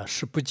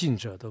是不敬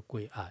者的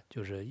归啊，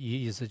就是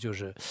意思就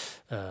是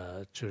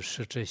就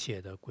是这些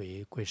的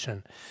归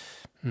身。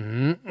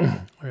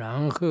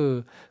然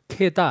后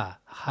开大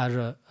还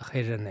是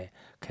黑人呢？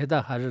开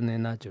大还是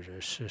呢？就是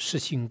实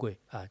行归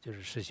啊，就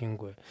是实行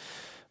归。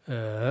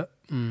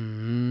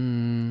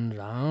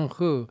然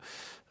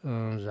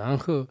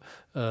后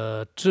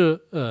这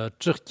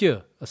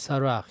就萨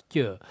拉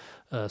就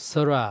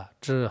萨拉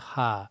之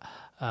哈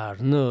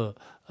那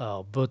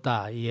不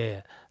大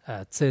也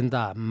真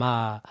的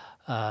嘛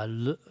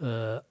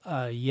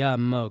亚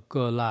么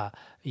格拉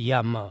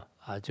亚么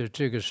就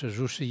这个是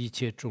如是一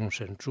切众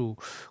生诸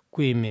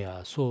归灭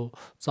所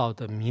造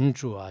的民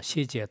主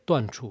邪见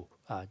断除。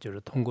就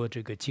是通过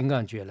这个金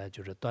刚诀来，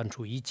就是断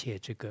除一切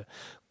这个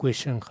鬼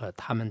神和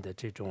他们的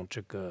这种这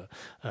个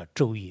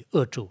咒语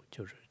恶咒，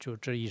就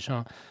这以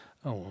上，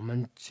我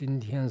们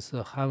今天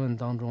是汉文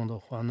当中的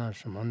话呢，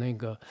什么那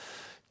个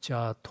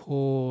叫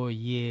陀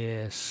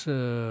耶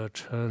舍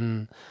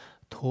称、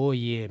陀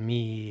耶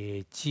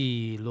密、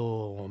基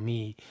罗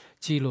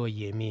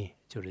耶密。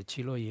就是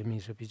基罗耶密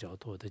是比较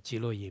多的，基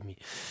罗耶密，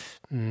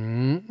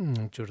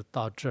就是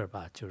到这儿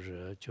吧，就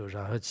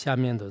然后下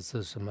面的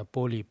是什么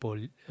波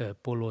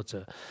罗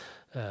者，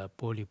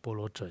波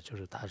罗者，就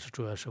是它是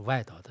主要是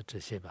外道的这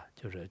些吧，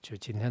就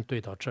今天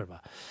对到这儿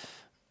吧。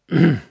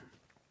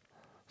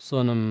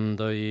所能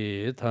得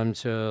以tham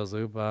切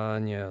走吧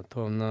念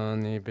托那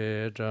尼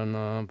别这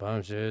那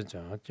旁些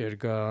讲这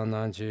个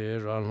南去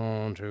软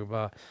龙这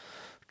吧。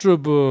这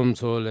不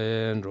错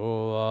嘞，这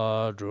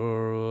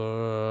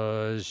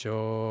修。